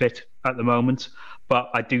isn't fit at the moment, but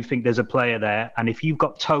I do think there's a player there, and if you've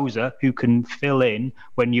got Tozer who can fill in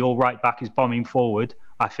when your right back is bombing forward,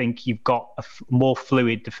 I think you've got a more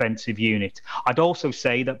fluid defensive unit. I'd also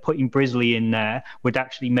say that putting Brisley in there would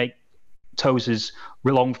actually make Tozer's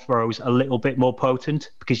long throws a little bit more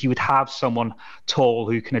potent, because you would have someone tall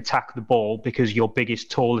who can attack the ball, because your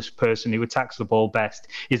tallest person who attacks the ball best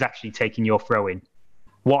is actually taking your throw in.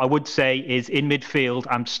 What I would say is in midfield,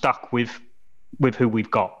 I'm stuck with who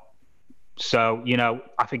we've got. So,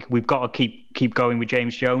 I think we've got to keep going with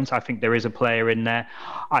James Jones. I think there is a player in there.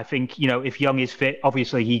 I think, if Young is fit,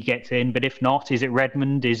 obviously he gets in. But if not, is it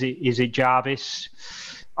Redmond? Is it Jarvis?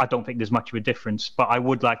 I don't think there's much of a difference. But I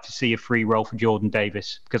would like to see a free role for Jordan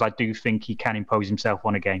Davis, because I do think he can impose himself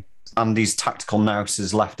on a game. Andy's tactical nous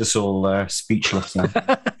has left us all speechless now.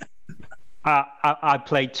 I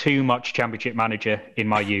played too much Championship Manager in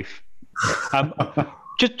my youth.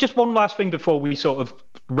 Just one last thing before we sort of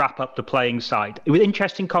wrap up the playing side. It was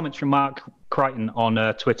interesting comments from Mark Crichton on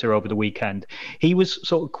Twitter over the weekend. He was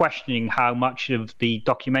sort of questioning how much of the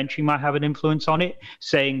documentary might have an influence on it,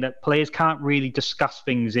 saying that players can't really discuss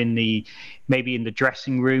things maybe in the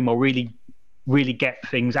dressing room, or really get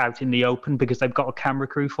things out in the open, because they've got a camera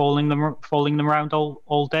crew following them around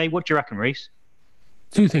all day. What do you reckon, Reece?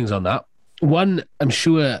 Two things on that. One, I'm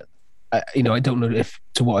sure, I don't know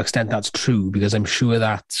to what extent that's true, because I'm sure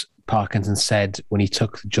that Parkinson said when he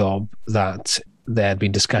took the job that there had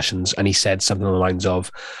been discussions, and he said something along the lines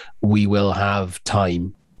of, we will have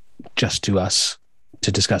time just to us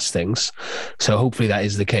to discuss things. So hopefully that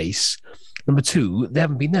is the case. Number two, they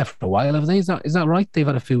haven't been there for a while, have they? Is that right? They've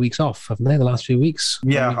had a few weeks off, haven't they, the last few weeks?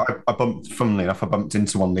 Yeah, funnily enough, I bumped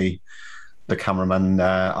into one of the cameramen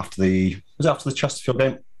after the Chesterfield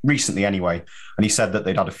game? Recently anyway, and he said that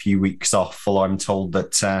they'd had a few weeks off, although I'm told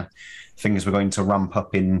that things were going to ramp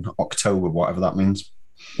up in October, whatever that means.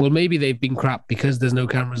 Well, maybe they've been crap because there's no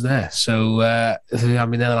cameras there, so they haven't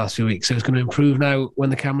been there the last few weeks, so it's going to improve now when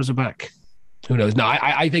the cameras are back. Who knows? No,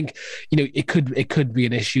 I think it could be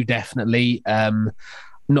an issue, definitely.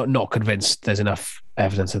 Not convinced there's enough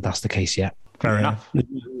evidence that that's the case yet. Fair enough.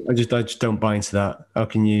 I just don't buy into that. How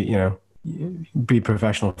can you be a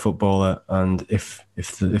professional footballer, and if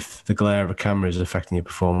the glare of a camera is affecting your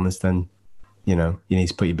performance, then you need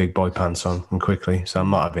to put your big boy pants on, and quickly. So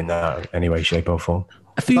I'm not having that in any way, shape or form.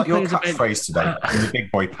 Is that your catchphrase today? Your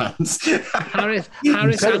big boy pants. Harris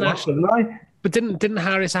and Ashton. But didn't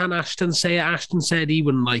Harris and Ashton say it? Ashton said he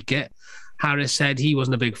wouldn't like it. Harris said he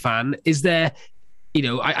wasn't a big fan. Is there,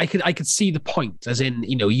 I could see the point, as in,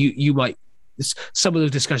 you might. Some of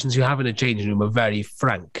those discussions you have in a changing room are very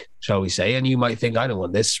frank, shall we say, and you might think, I don't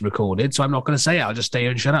want this recorded, so I'm not going to say it. I'll just stay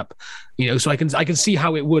here and shut up. So I can see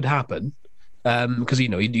how it would happen, because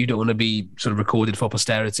you don't want to be sort of recorded for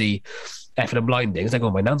posterity, effing and blinding. It's like,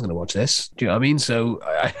 oh, my nan's going to watch this. Do you know what I mean? So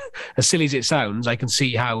as silly as it sounds, I can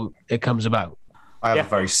see how it comes about. I have a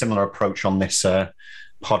very similar approach on this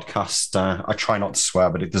podcast. I try not to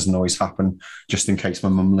swear, but it doesn't always happen, just in case my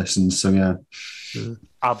mum listens. So yeah.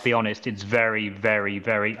 I'll be honest, it's very, very,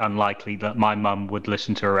 very unlikely that my mum would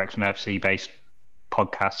listen to a Wrexham FC based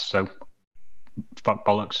podcast, so fuck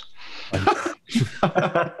bollocks.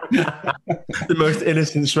 The most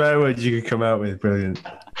innocent swear word you could come out with. Brilliant.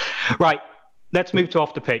 Right, let's move to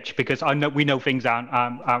off the pitch, because we know things aren't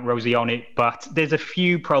rosy on it, but there's a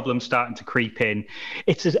few problems starting to creep in.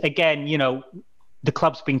 It's, again, the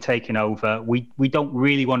club's been taken over. We don't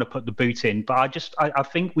really want to put the boot in, but I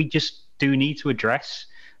think we just do need to address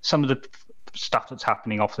some of the stuff that's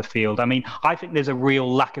happening off the field. I mean, I think there's a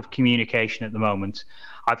real lack of communication at the moment.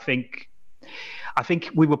 I think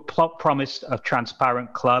we were promised a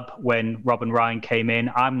transparent club when Rob and Ryan came in.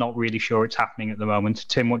 I'm not really sure it's happening at the moment.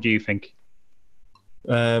 Tim, what do you think?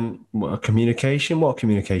 Communication? What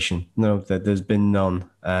communication? No, there's been none.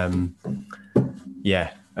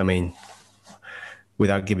 Yeah, I mean,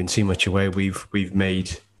 without giving too much away, we've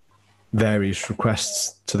made various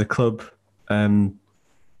requests to the club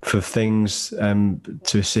for things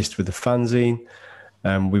to assist with the fanzine.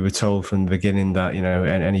 We were told from the beginning that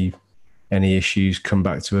any issues come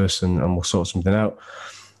back to us and we'll sort something out.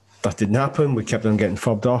 that didn't happen. We kept on getting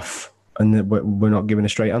fobbed off, and we're not giving a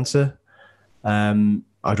straight answer.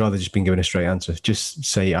 I'd rather just been given a straight answer. Just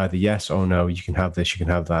say either yes or no. You can have this, you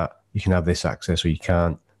can have that, you can have this access, or you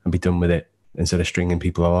can't, and be done with it instead of stringing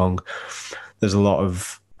people along. There's a lot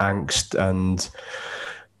of angst and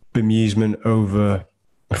bemusement over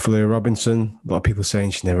Fleur Robinson. A lot of people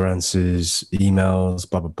saying she never answers emails,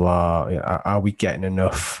 blah, blah, blah. Are we getting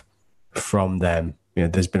enough from them?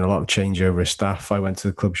 There's been a lot of changeover of staff. I went to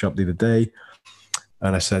the club shop the other day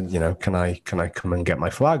and I said, can I come and get my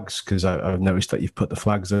flags? Because I've noticed that you've put the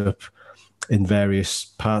flags up in various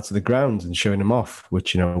parts of the ground and showing them off,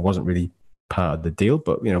 which, wasn't really part of the deal,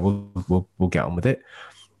 but, we'll get on with it.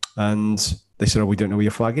 And they said, we don't know where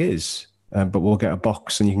your flag is, but we'll get a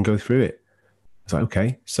box and you can go through it. I was like,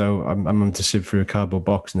 okay. So I'm having to sift through a cardboard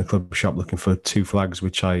box in the club shop looking for 2 flags,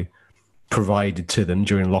 which I provided to them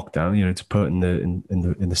during lockdown, to put in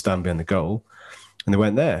the stand behind the goal. And they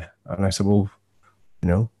went there. And I said, well,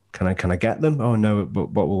 can I get them? Oh no, but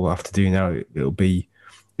what we'll have to do now, it'll be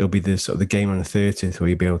the sort of the game on the 30th where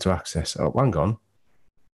you'll be able to access. Oh, hang on.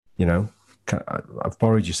 I've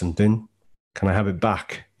borrowed you something. Can I have it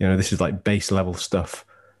back? This is like base level stuff.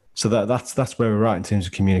 So that's where we're at in terms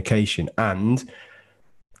of communication, and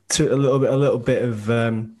to a little bit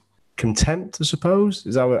of contempt, I suppose,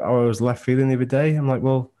 is how I was left feeling the other day. I'm like,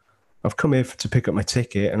 well, I've come here to pick up my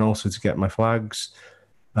ticket and also to get my flags.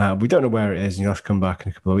 We don't know where it is, and you'll have to come back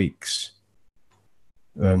in a couple of weeks.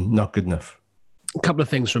 Not good enough. A couple of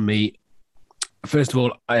things from me. First of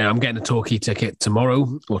all, I'm getting a Torquay ticket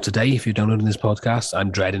tomorrow or today. If you're downloading this podcast, I'm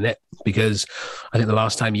dreading it because I think the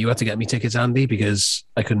last time you had to get me tickets, Andy, because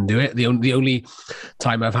I couldn't do it. The only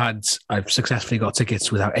time I've successfully got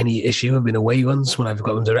tickets without any issue have been away ones when I've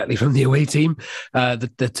got them directly from the away team.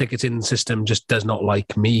 The ticketing system just does not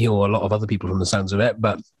like me or a lot of other people from the sounds of it,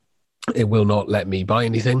 but it will not let me buy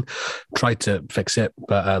anything. Tried to fix it,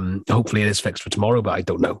 but hopefully it is fixed for tomorrow, but I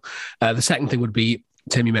don't know. The second thing would be,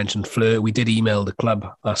 Tim, you mentioned Fleur. We did email the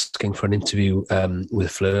club asking for an interview with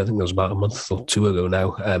Fleur. I think that was about a month or 2 ago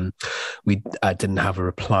now. We didn't have a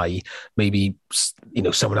reply. Maybe,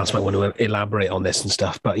 someone else might want to elaborate on this and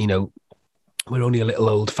stuff, but, we're only a little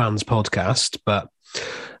old fans podcast, but,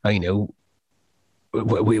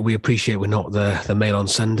 we appreciate we're not the Mail on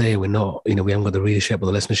Sunday. We're not, we haven't got the readership or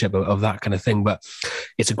the listenership of that kind of thing, but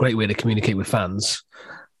it's a great way to communicate with fans.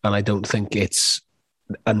 And I don't think it's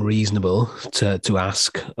unreasonable to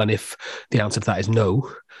ask. And if the answer to that is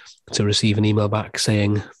no, to receive an email back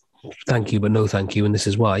saying, thank you, but no thank you, and this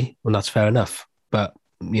is why, well, that's fair enough. But,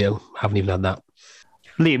 haven't even had that.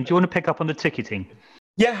 Liam, do you want to pick up on the ticketing?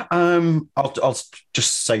 Yeah, I'll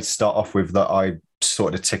just say to start off with that I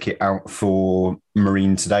sorted a ticket out for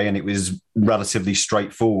Marine today, and it was relatively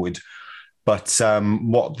straightforward. But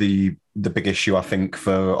what the big issue, I think,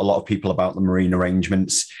 for a lot of people about the Marine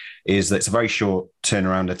arrangements is that it's a very short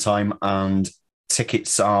turnaround of time, and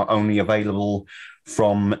tickets are only available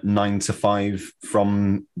from 9 to 5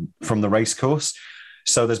 from the racecourse.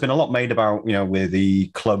 So there's been a lot made about, we're the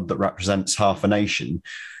club that represents half a nation.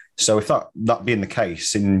 So if that being the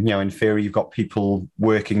case, in theory, you've got people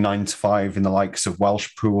working 9 to 5 in the likes of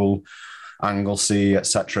Welshpool, Anglesey,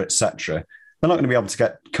 etc., etc. They're not going to be able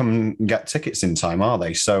to come and get tickets in time, are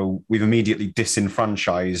they? So we've immediately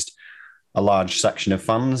disenfranchised a large section of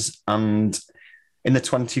fans. And in the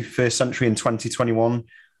 21st century, in 2021,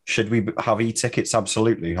 should we have e-tickets?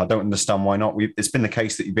 Absolutely. I don't understand why not. It's been the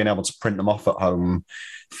case that you've been able to print them off at home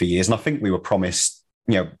for years. And I think we were promised,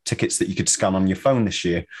 tickets that you could scan on your phone this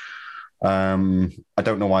year. I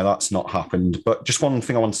don't know why that's not happened. But just one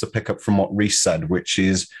thing I wanted to pick up from what Reece said, which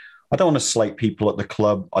is I don't want to slate people at the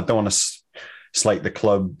club. I don't want to slate the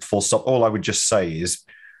club full stop. All I would just say is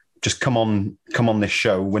just come on this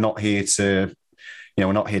show. We're not here to,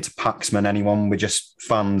 we're not here to Paxman anyone. We're just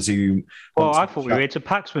fans who. Well, I thought we were here to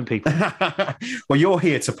Paxman people. Well, you're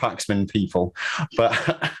here to Paxman people,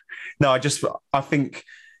 but no, I think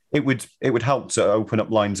it would help to open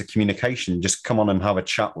up lines of communication. Just come on and have a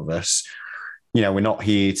chat with us. We're not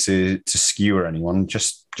here to skewer anyone.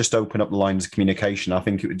 Just open up the lines of communication. I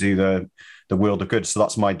think it would do the world of good. So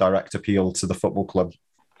that's my direct appeal to the football club.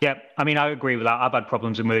 Yeah, I mean, I agree with that. I've had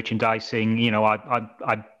problems with merchandising.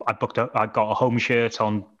 I got a home shirt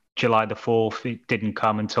on July the 4th. It didn't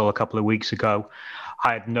come until a couple of weeks ago.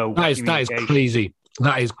 I had no. That is crazy.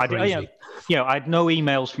 That is crazy. I had no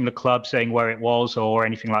emails from the club saying where it was or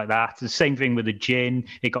anything like that. The same thing with the gin.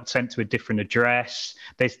 It got sent to a different address.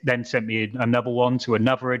 They then sent me another one to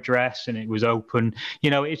another address, and it was open.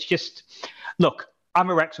 It's just, look, I'm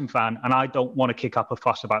a Wrexham fan, and I don't want to kick up a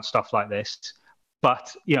fuss about stuff like this.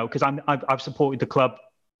 But, because I've supported the club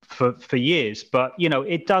for years. But, you know,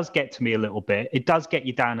 it does get to me a little bit. It does get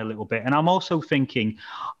you down a little bit. And I'm also thinking,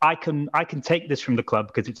 I can take this from the club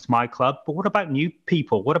because it's my club. But what about new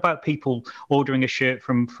people? What about people ordering a shirt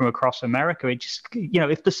from across America? It just, you know,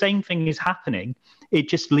 if the same thing is happening, it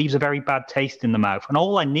just leaves a very bad taste in the mouth. And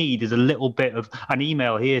all I need is a little bit of an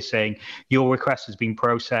email here saying your request has been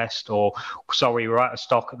processed, or sorry, we're out of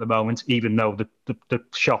stock at the moment, even though the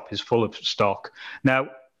shop is full of stock. Now,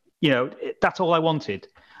 you know, that's all I wanted.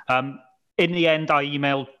 In the end, I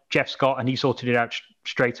emailed Jeff Scott and he sorted it out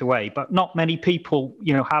straight away. But not many people,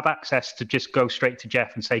 you know, have access to just go straight to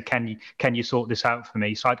Jeff and say, can you sort this out for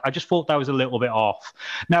me? So I just thought that was a little bit off.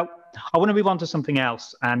 Now, I want to move on to something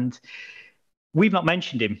else. And we've not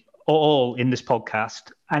mentioned him at all in this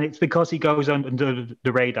podcast, and it's because he goes under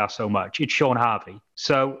the radar so much. It's Sean Harvey.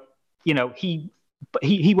 So, you know, he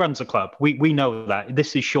runs a club. We know that.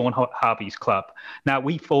 This is Sean Harvey's club. Now,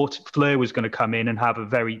 we thought Fleur was going to come in and have a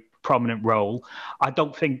very prominent role. I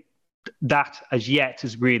don't think that as yet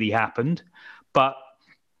has really happened. But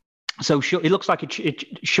so it looks like it's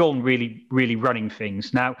Sean really, really running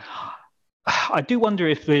things. Now, I do wonder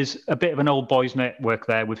if there's a bit of an old boys network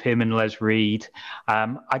there with him and Les Reed.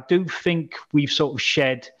 I do think we've sort of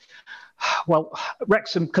shed, well,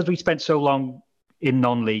 Wrexham, because we spent so long in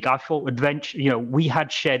non-league, I thought we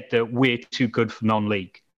had shed that we're too good for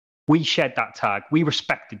non-league. We shed that tag. We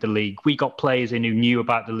respected the league. We got players in who knew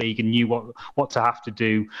about the league and knew what to have to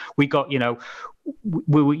do. We got, you know,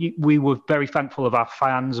 we were very thankful of our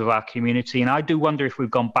fans, of our community. And I do wonder if we've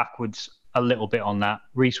gone backwards a little bit on that.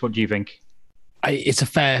 Reese, what do you think? It's a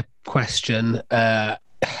fair question.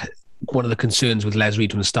 One of the concerns with Les Reed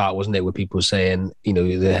from the start, wasn't it, with people saying, you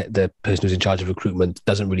know, the person who's in charge of recruitment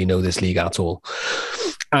doesn't really know this league at all.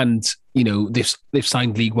 And, you know, they've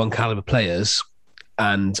signed League One caliber players,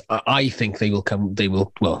 and I think they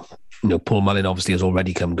will, well, you know, Paul Mullin obviously has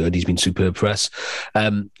already come good. He's been superb for us.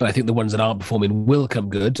 But I think the ones that aren't performing will come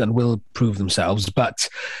good and will prove themselves. But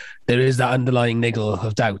there is that underlying niggle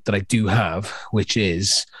of doubt that I do have, which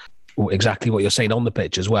is exactly what you're saying on the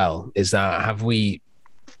pitch as well, is that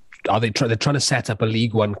they're trying to set up a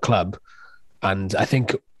League One club. And I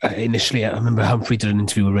think initially, I remember Humphrey did an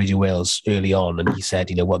interview with Radio Wales early on, and he said,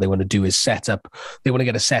 you know, what they want to do is they want to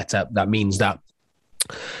get a setup that means that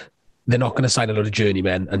they're not going to sign a lot of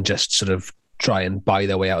journeymen and just sort of try and buy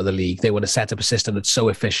their way out of the league. They want to set up a system that's so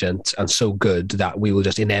efficient and so good that we will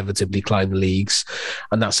just inevitably climb the leagues.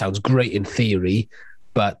 And that sounds great in theory,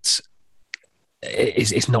 but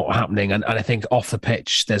it's not happening. And I think off the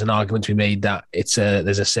pitch, there's an argument to be made that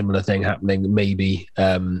there's a similar thing happening, maybe,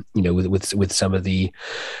 you know, with some of the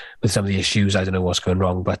issues. I don't know what's going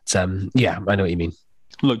wrong, but yeah, I know what you mean.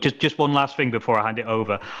 Look, just one last thing before I hand it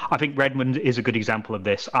over. I think Redmond is a good example of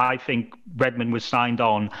this. I think Redmond was signed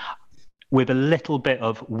on with a little bit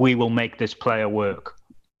of, we will make this player work.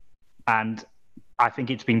 And I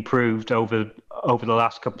think it's been proved over the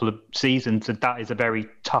last couple of seasons that is a very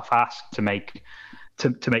tough ask to make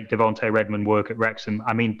Devontae Redmond work at Wrexham.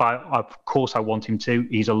 I mean, of course I want him to.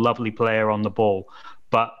 He's a lovely player on the ball.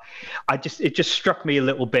 But it just struck me a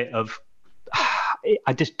little bit of,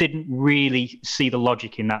 I just didn't really see the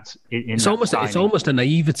logic in that. It's almost a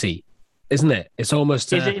naivety, isn't it? It's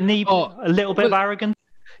almost is it a little bit of arrogance?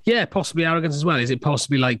 Yeah, possibly arrogance as well. Is it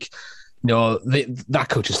possibly like, you know, that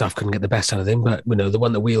coaching staff couldn't get the best out of them, but, you know, the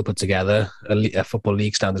one that we'll put together, a football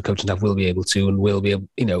league standard coaching staff will be able to, and will be able,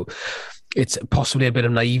 you know, it's possibly a bit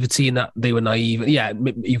of naivety in that they were naive. Yeah,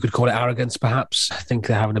 you could call it arrogance, perhaps. I think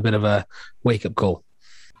they're having a bit of a wake-up call.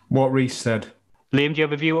 What Reece said. Liam, do you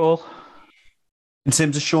have a view at all? In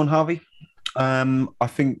terms of Sean Harvey, I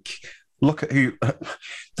think, look at who...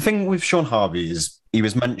 The thing with Sean Harvey is he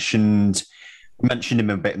was mentioned him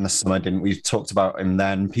a bit in the summer, didn't we? Talked about him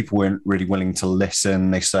then. People weren't really willing to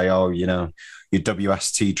listen. They say, oh, you know, you're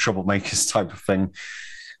WST troublemakers type of thing.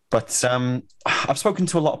 But I've spoken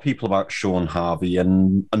to a lot of people about Sean Harvey,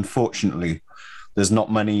 and unfortunately, there's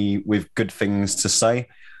not many with good things to say.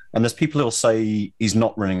 And there's people who'll say he's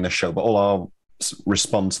not running the show, but all I'll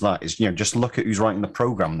respond to that is, you know, just look at who's writing the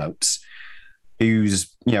program notes, who's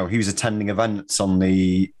attending events on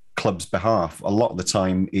the club's behalf. A lot of the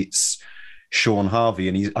time it's Sean Harvey,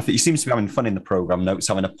 and I think he seems to be having fun in the program notes,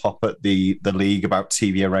 having a pop at the league about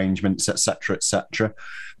TV arrangements, etc., etc.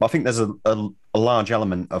 But I think there's a large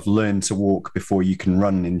element of learn to walk before you can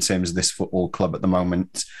run in terms of this football club at the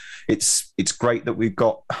moment. It's great that we've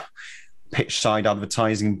got pitch side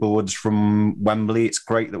advertising boards from Wembley. It's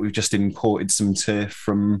great that we've just imported some turf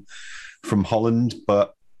from Holland,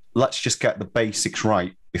 but let's just get the basics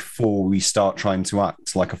right before we start trying to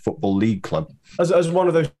act like a football league club. As one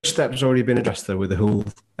of those steps already been addressed, though, with the whole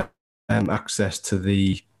access to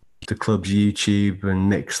the the club's YouTube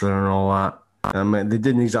and Mixler and all that. They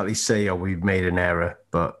didn't exactly say, "Oh, we've made an error,"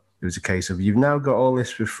 but it was a case of, you've now got all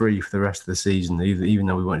this for free for the rest of the season, even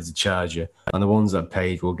though we wanted to charge you, and the ones that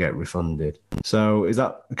paid will get refunded. So is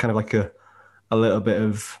that kind of like a little bit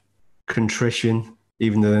of contrition,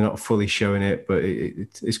 even though they're not fully showing it? But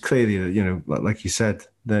it's clearly that, you know, like you said,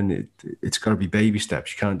 then it's got to be baby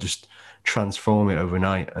steps. You can't just transform it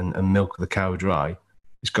overnight and milk the cow dry.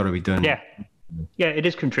 It's got to be done. Yeah, it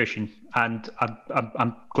is contrition, and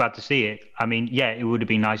I'm glad to see it. I mean, yeah, it would have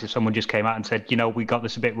been nice if someone just came out and said, you know, we got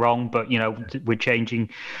this a bit wrong, but, you know, we're changing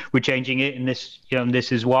it, and this, you know, and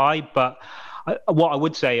this is why. But what I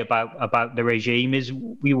would say about the regime is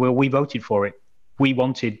we voted for it. We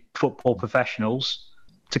wanted football professionals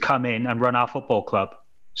to come in and run our football club.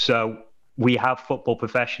 So we have football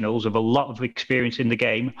professionals with a lot of experience in the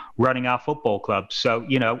game running our football club. So,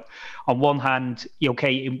 you know, on one hand,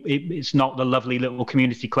 okay, it's not the lovely little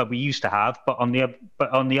community club we used to have, but on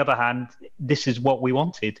the other hand, this is what we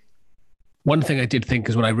wanted. One thing I did think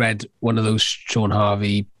is when I read one of those Sean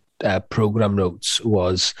Harvey program notes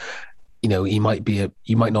was, you know, you might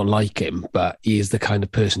not like him, but he is the kind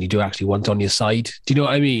of person you do actually want on your side. Do you know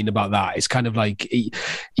what I mean about that? It's kind of like he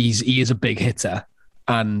is a big hitter,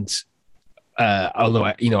 and although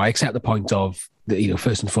I accept the point of that, you know,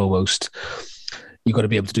 first and foremost, you've got to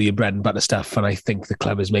be able to do your bread and butter stuff, and I think the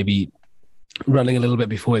club is maybe running a little bit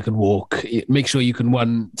before it can walk. Make sure you can,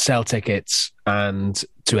 one, sell tickets and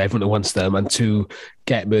to everyone who wants them, and two,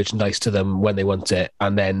 get merchandise to them when they want it,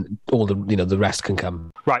 and then all the rest can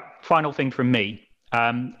come. Right. Final thing from me.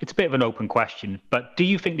 It's a bit of an open question, but do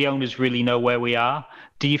you think the owners really know where we are?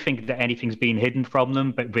 Do you think that anything's been hidden from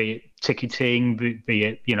them, but be it ticketing, be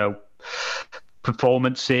it, you know,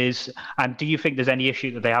 performances, and do you think there's any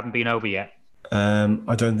issue that they haven't been over yet?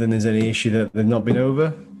 I don't think there's any issue that they've not been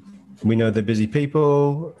over. We know they're busy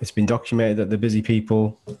people. It's been documented that they're busy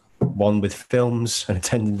people, one with films and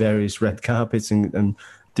attending various red carpets and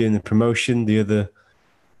doing the promotion, the other,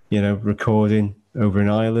 you know, recording over in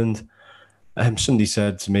Ireland. Somebody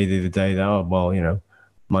said to me the other day that, oh, well, you know,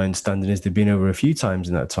 my understanding is they've been over a few times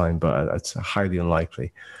in that time, but that's highly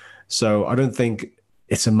unlikely. So I don't think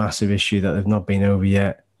it's a massive issue that they've not been over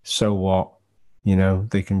yet. So what? You know,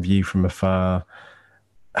 they can view from afar.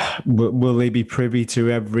 Will they be privy to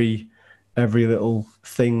every little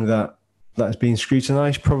thing that's being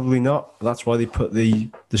scrutinised? Probably not. That's why they put the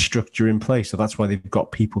structure in place. So that's why they've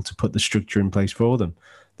got people to put the structure in place for them.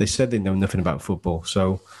 They said they know nothing about football.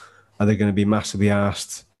 So are they going to be massively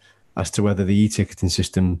asked as to whether the e-ticketing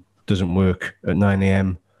system doesn't work at 9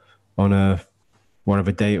 a.m. on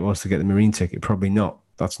whatever day it was to get the Marine ticket? Probably not.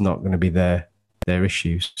 That's not going to be their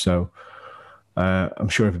issues. So I'm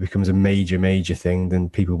sure if it becomes a major thing, then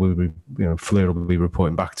people will be, you know, Fleur will be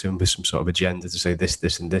reporting back to them with some sort of agenda to say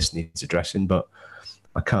this and this needs addressing. But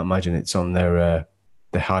I can't imagine it's on they're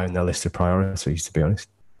high on their list of priorities, to be honest.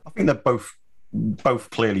 I think they're both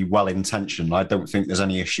clearly well-intentioned. I don't think there's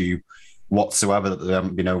any issue whatsoever that they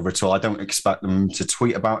haven't been over at all. I don't expect them to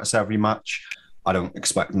tweet about us every match. I don't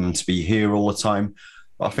expect them to be here all the time.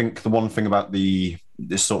 But I think the one thing about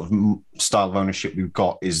this sort of style of ownership we've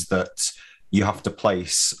got is that you have to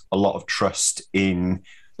place a lot of trust in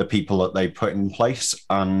the people that they put in place.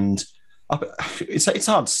 And it's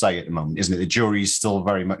hard to say at the moment, isn't it? The jury's still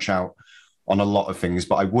very much out on a lot of things,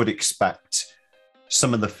 but I would expect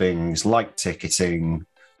some of the things like ticketing,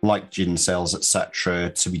 like gin sales, etc.,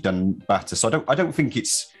 to be done better. So I don't think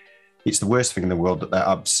it's the worst thing in the world that they're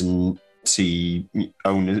absentee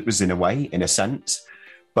owners in a sense.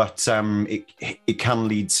 But it can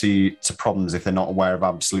lead to problems if they're not aware of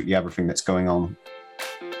absolutely everything that's going on.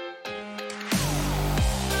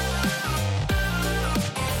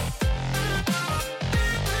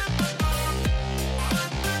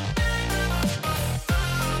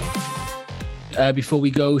 Before we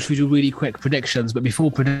go, should we do really quick predictions? But before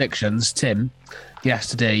predictions, Tim,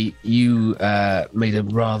 yesterday you made a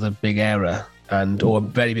rather big error or a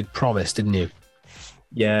very big promise, didn't you?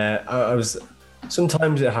 Yeah, I was.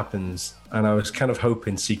 Sometimes it happens, and I was kind of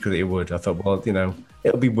hoping secretly it would. I thought, well, you know,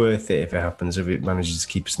 it'll be worth it if it happens, if it manages to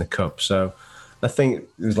keep us in the cup. So I think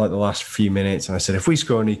it was like the last few minutes, and I said, if we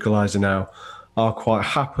score an equaliser now, I'll quite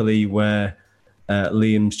happily wear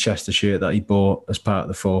Liam's Chester shirt that he bought as part of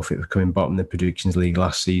the forfeit for coming bottom in the Predictions League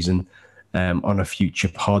last season on a future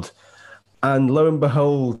pod. And lo and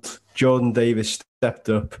behold, Jordan Davis stepped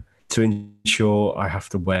up to ensure I have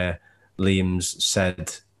to wear Liam's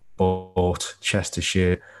said bought Chester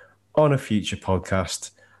shirt on a future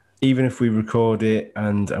podcast. Even if we record it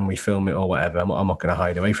and we film it or whatever, I'm not going to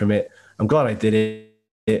hide away from it. I'm glad I did it.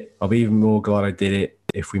 it. I'll be even more glad I did it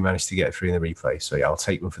if we manage to get through in the replay. So yeah, I'll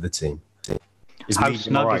take one for the team. How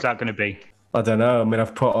snug is that going to be? I don't know. I mean,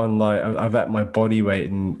 I've put on I've ate my body weight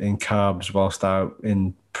in carbs whilst out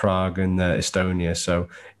in Prague and Estonia, so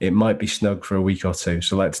it might be snug for a week or two.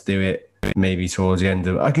 So let's do it maybe towards the end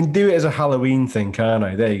of. I can do it as a Halloween thing, can't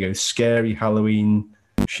I? There you go. Scary Halloween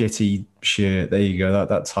shitty shirt. There you go.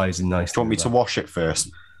 That ties in nicely. Do you want me to wash it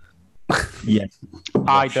first? Yeah.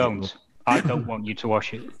 I don't want you to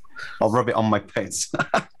wash it. I'll rub it on my pits.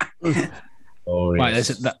 Oh, Right,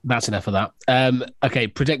 yes. that's enough of that. Okay,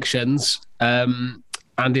 predictions. Andy,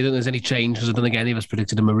 I don't think there's any change because I don't think any of us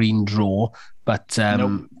predicted a Marine draw. But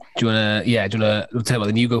Nope. do you want to? Tell you what,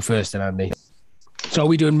 then you go first, then, Andy. So are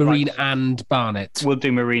we doing Marine and Barnet? We'll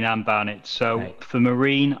do Marine and Barnet. So Okay. for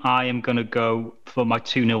Marine, I am going to go for my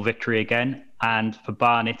 2-0 victory again. And for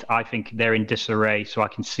Barnet, I think they're in disarray, so I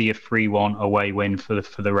can see a 3-1 away win for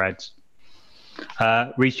the Reds.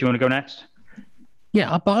 Reece, do you want to go next?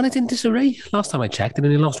 Yeah, are Barnet in disarray? Last time I checked, they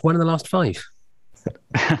only lost 1 in the last 5.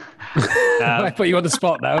 I put you on the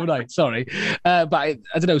spot now, haven't I? Sorry. But I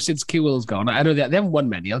don't know, since Kewell's gone, I know they haven't won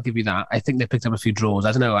many, I'll give you that. I think they picked up a few draws.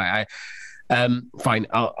 I don't know. Fine,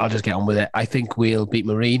 I'll just get on with it. I think we'll beat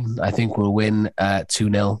Marine. I think we'll win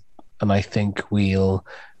 2-0. And I think we'll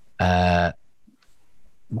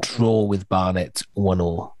draw with Barnet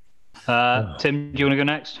 1-1. Tim, do you want to go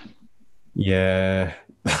next? Yeah.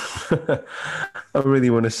 I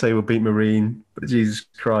really want to say we'll beat Marine, but Jesus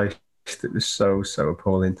Christ, it was so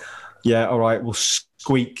appalling. Yeah, all right, we'll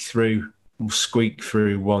squeak through. We'll squeak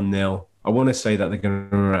through 1-0. I want to say that they're going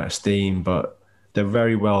to run out of steam, but they're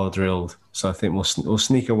very well drilled. So I think we'll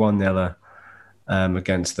sneak a 1-0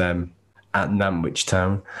 against them at Nantwich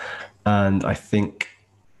Town, and I think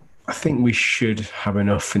we should have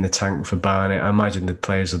enough in the tank for Barnet. I imagine the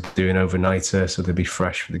players will do an overnighter, so they'll be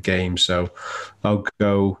fresh for the game. So I'll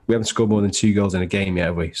go. We haven't scored more than 2 goals in a game yet,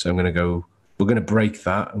 have we? So I'm going to go. We're going to break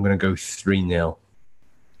that. I'm going to go 3-0.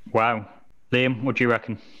 Wow. Liam, what do you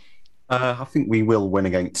reckon? I think we will win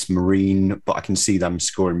against Marine, but I can see them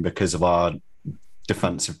scoring because of our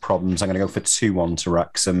defensive problems. I'm going to go for 2-1 to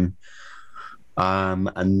Wrexham.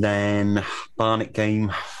 And then Barnet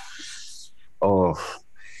game.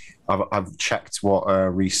 I've checked what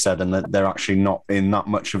Reece said, and they're actually not in that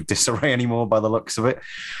much of disarray anymore by the looks of it.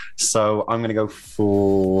 So I'm going to go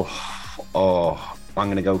for a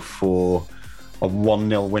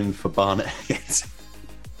 1-0 win for Barnet.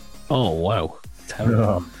 Oh, wow.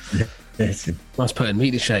 Terrible. Yes. That's putting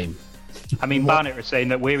me to shame. I mean, Barnet are saying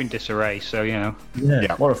that we're in disarray, so, you know.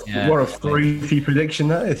 Yeah. What a freaky prediction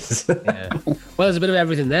that is. Yeah. Well, there's a bit of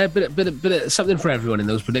everything there, bit of something for everyone in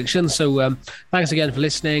those predictions. So thanks again for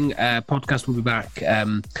listening. Podcast will be back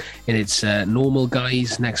in its normal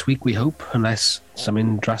guise next week, we hope, unless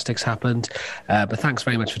something drastic's happened. But thanks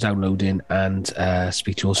very much for downloading, and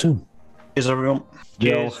speak to you all soon. Is everyone?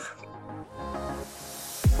 Cheers.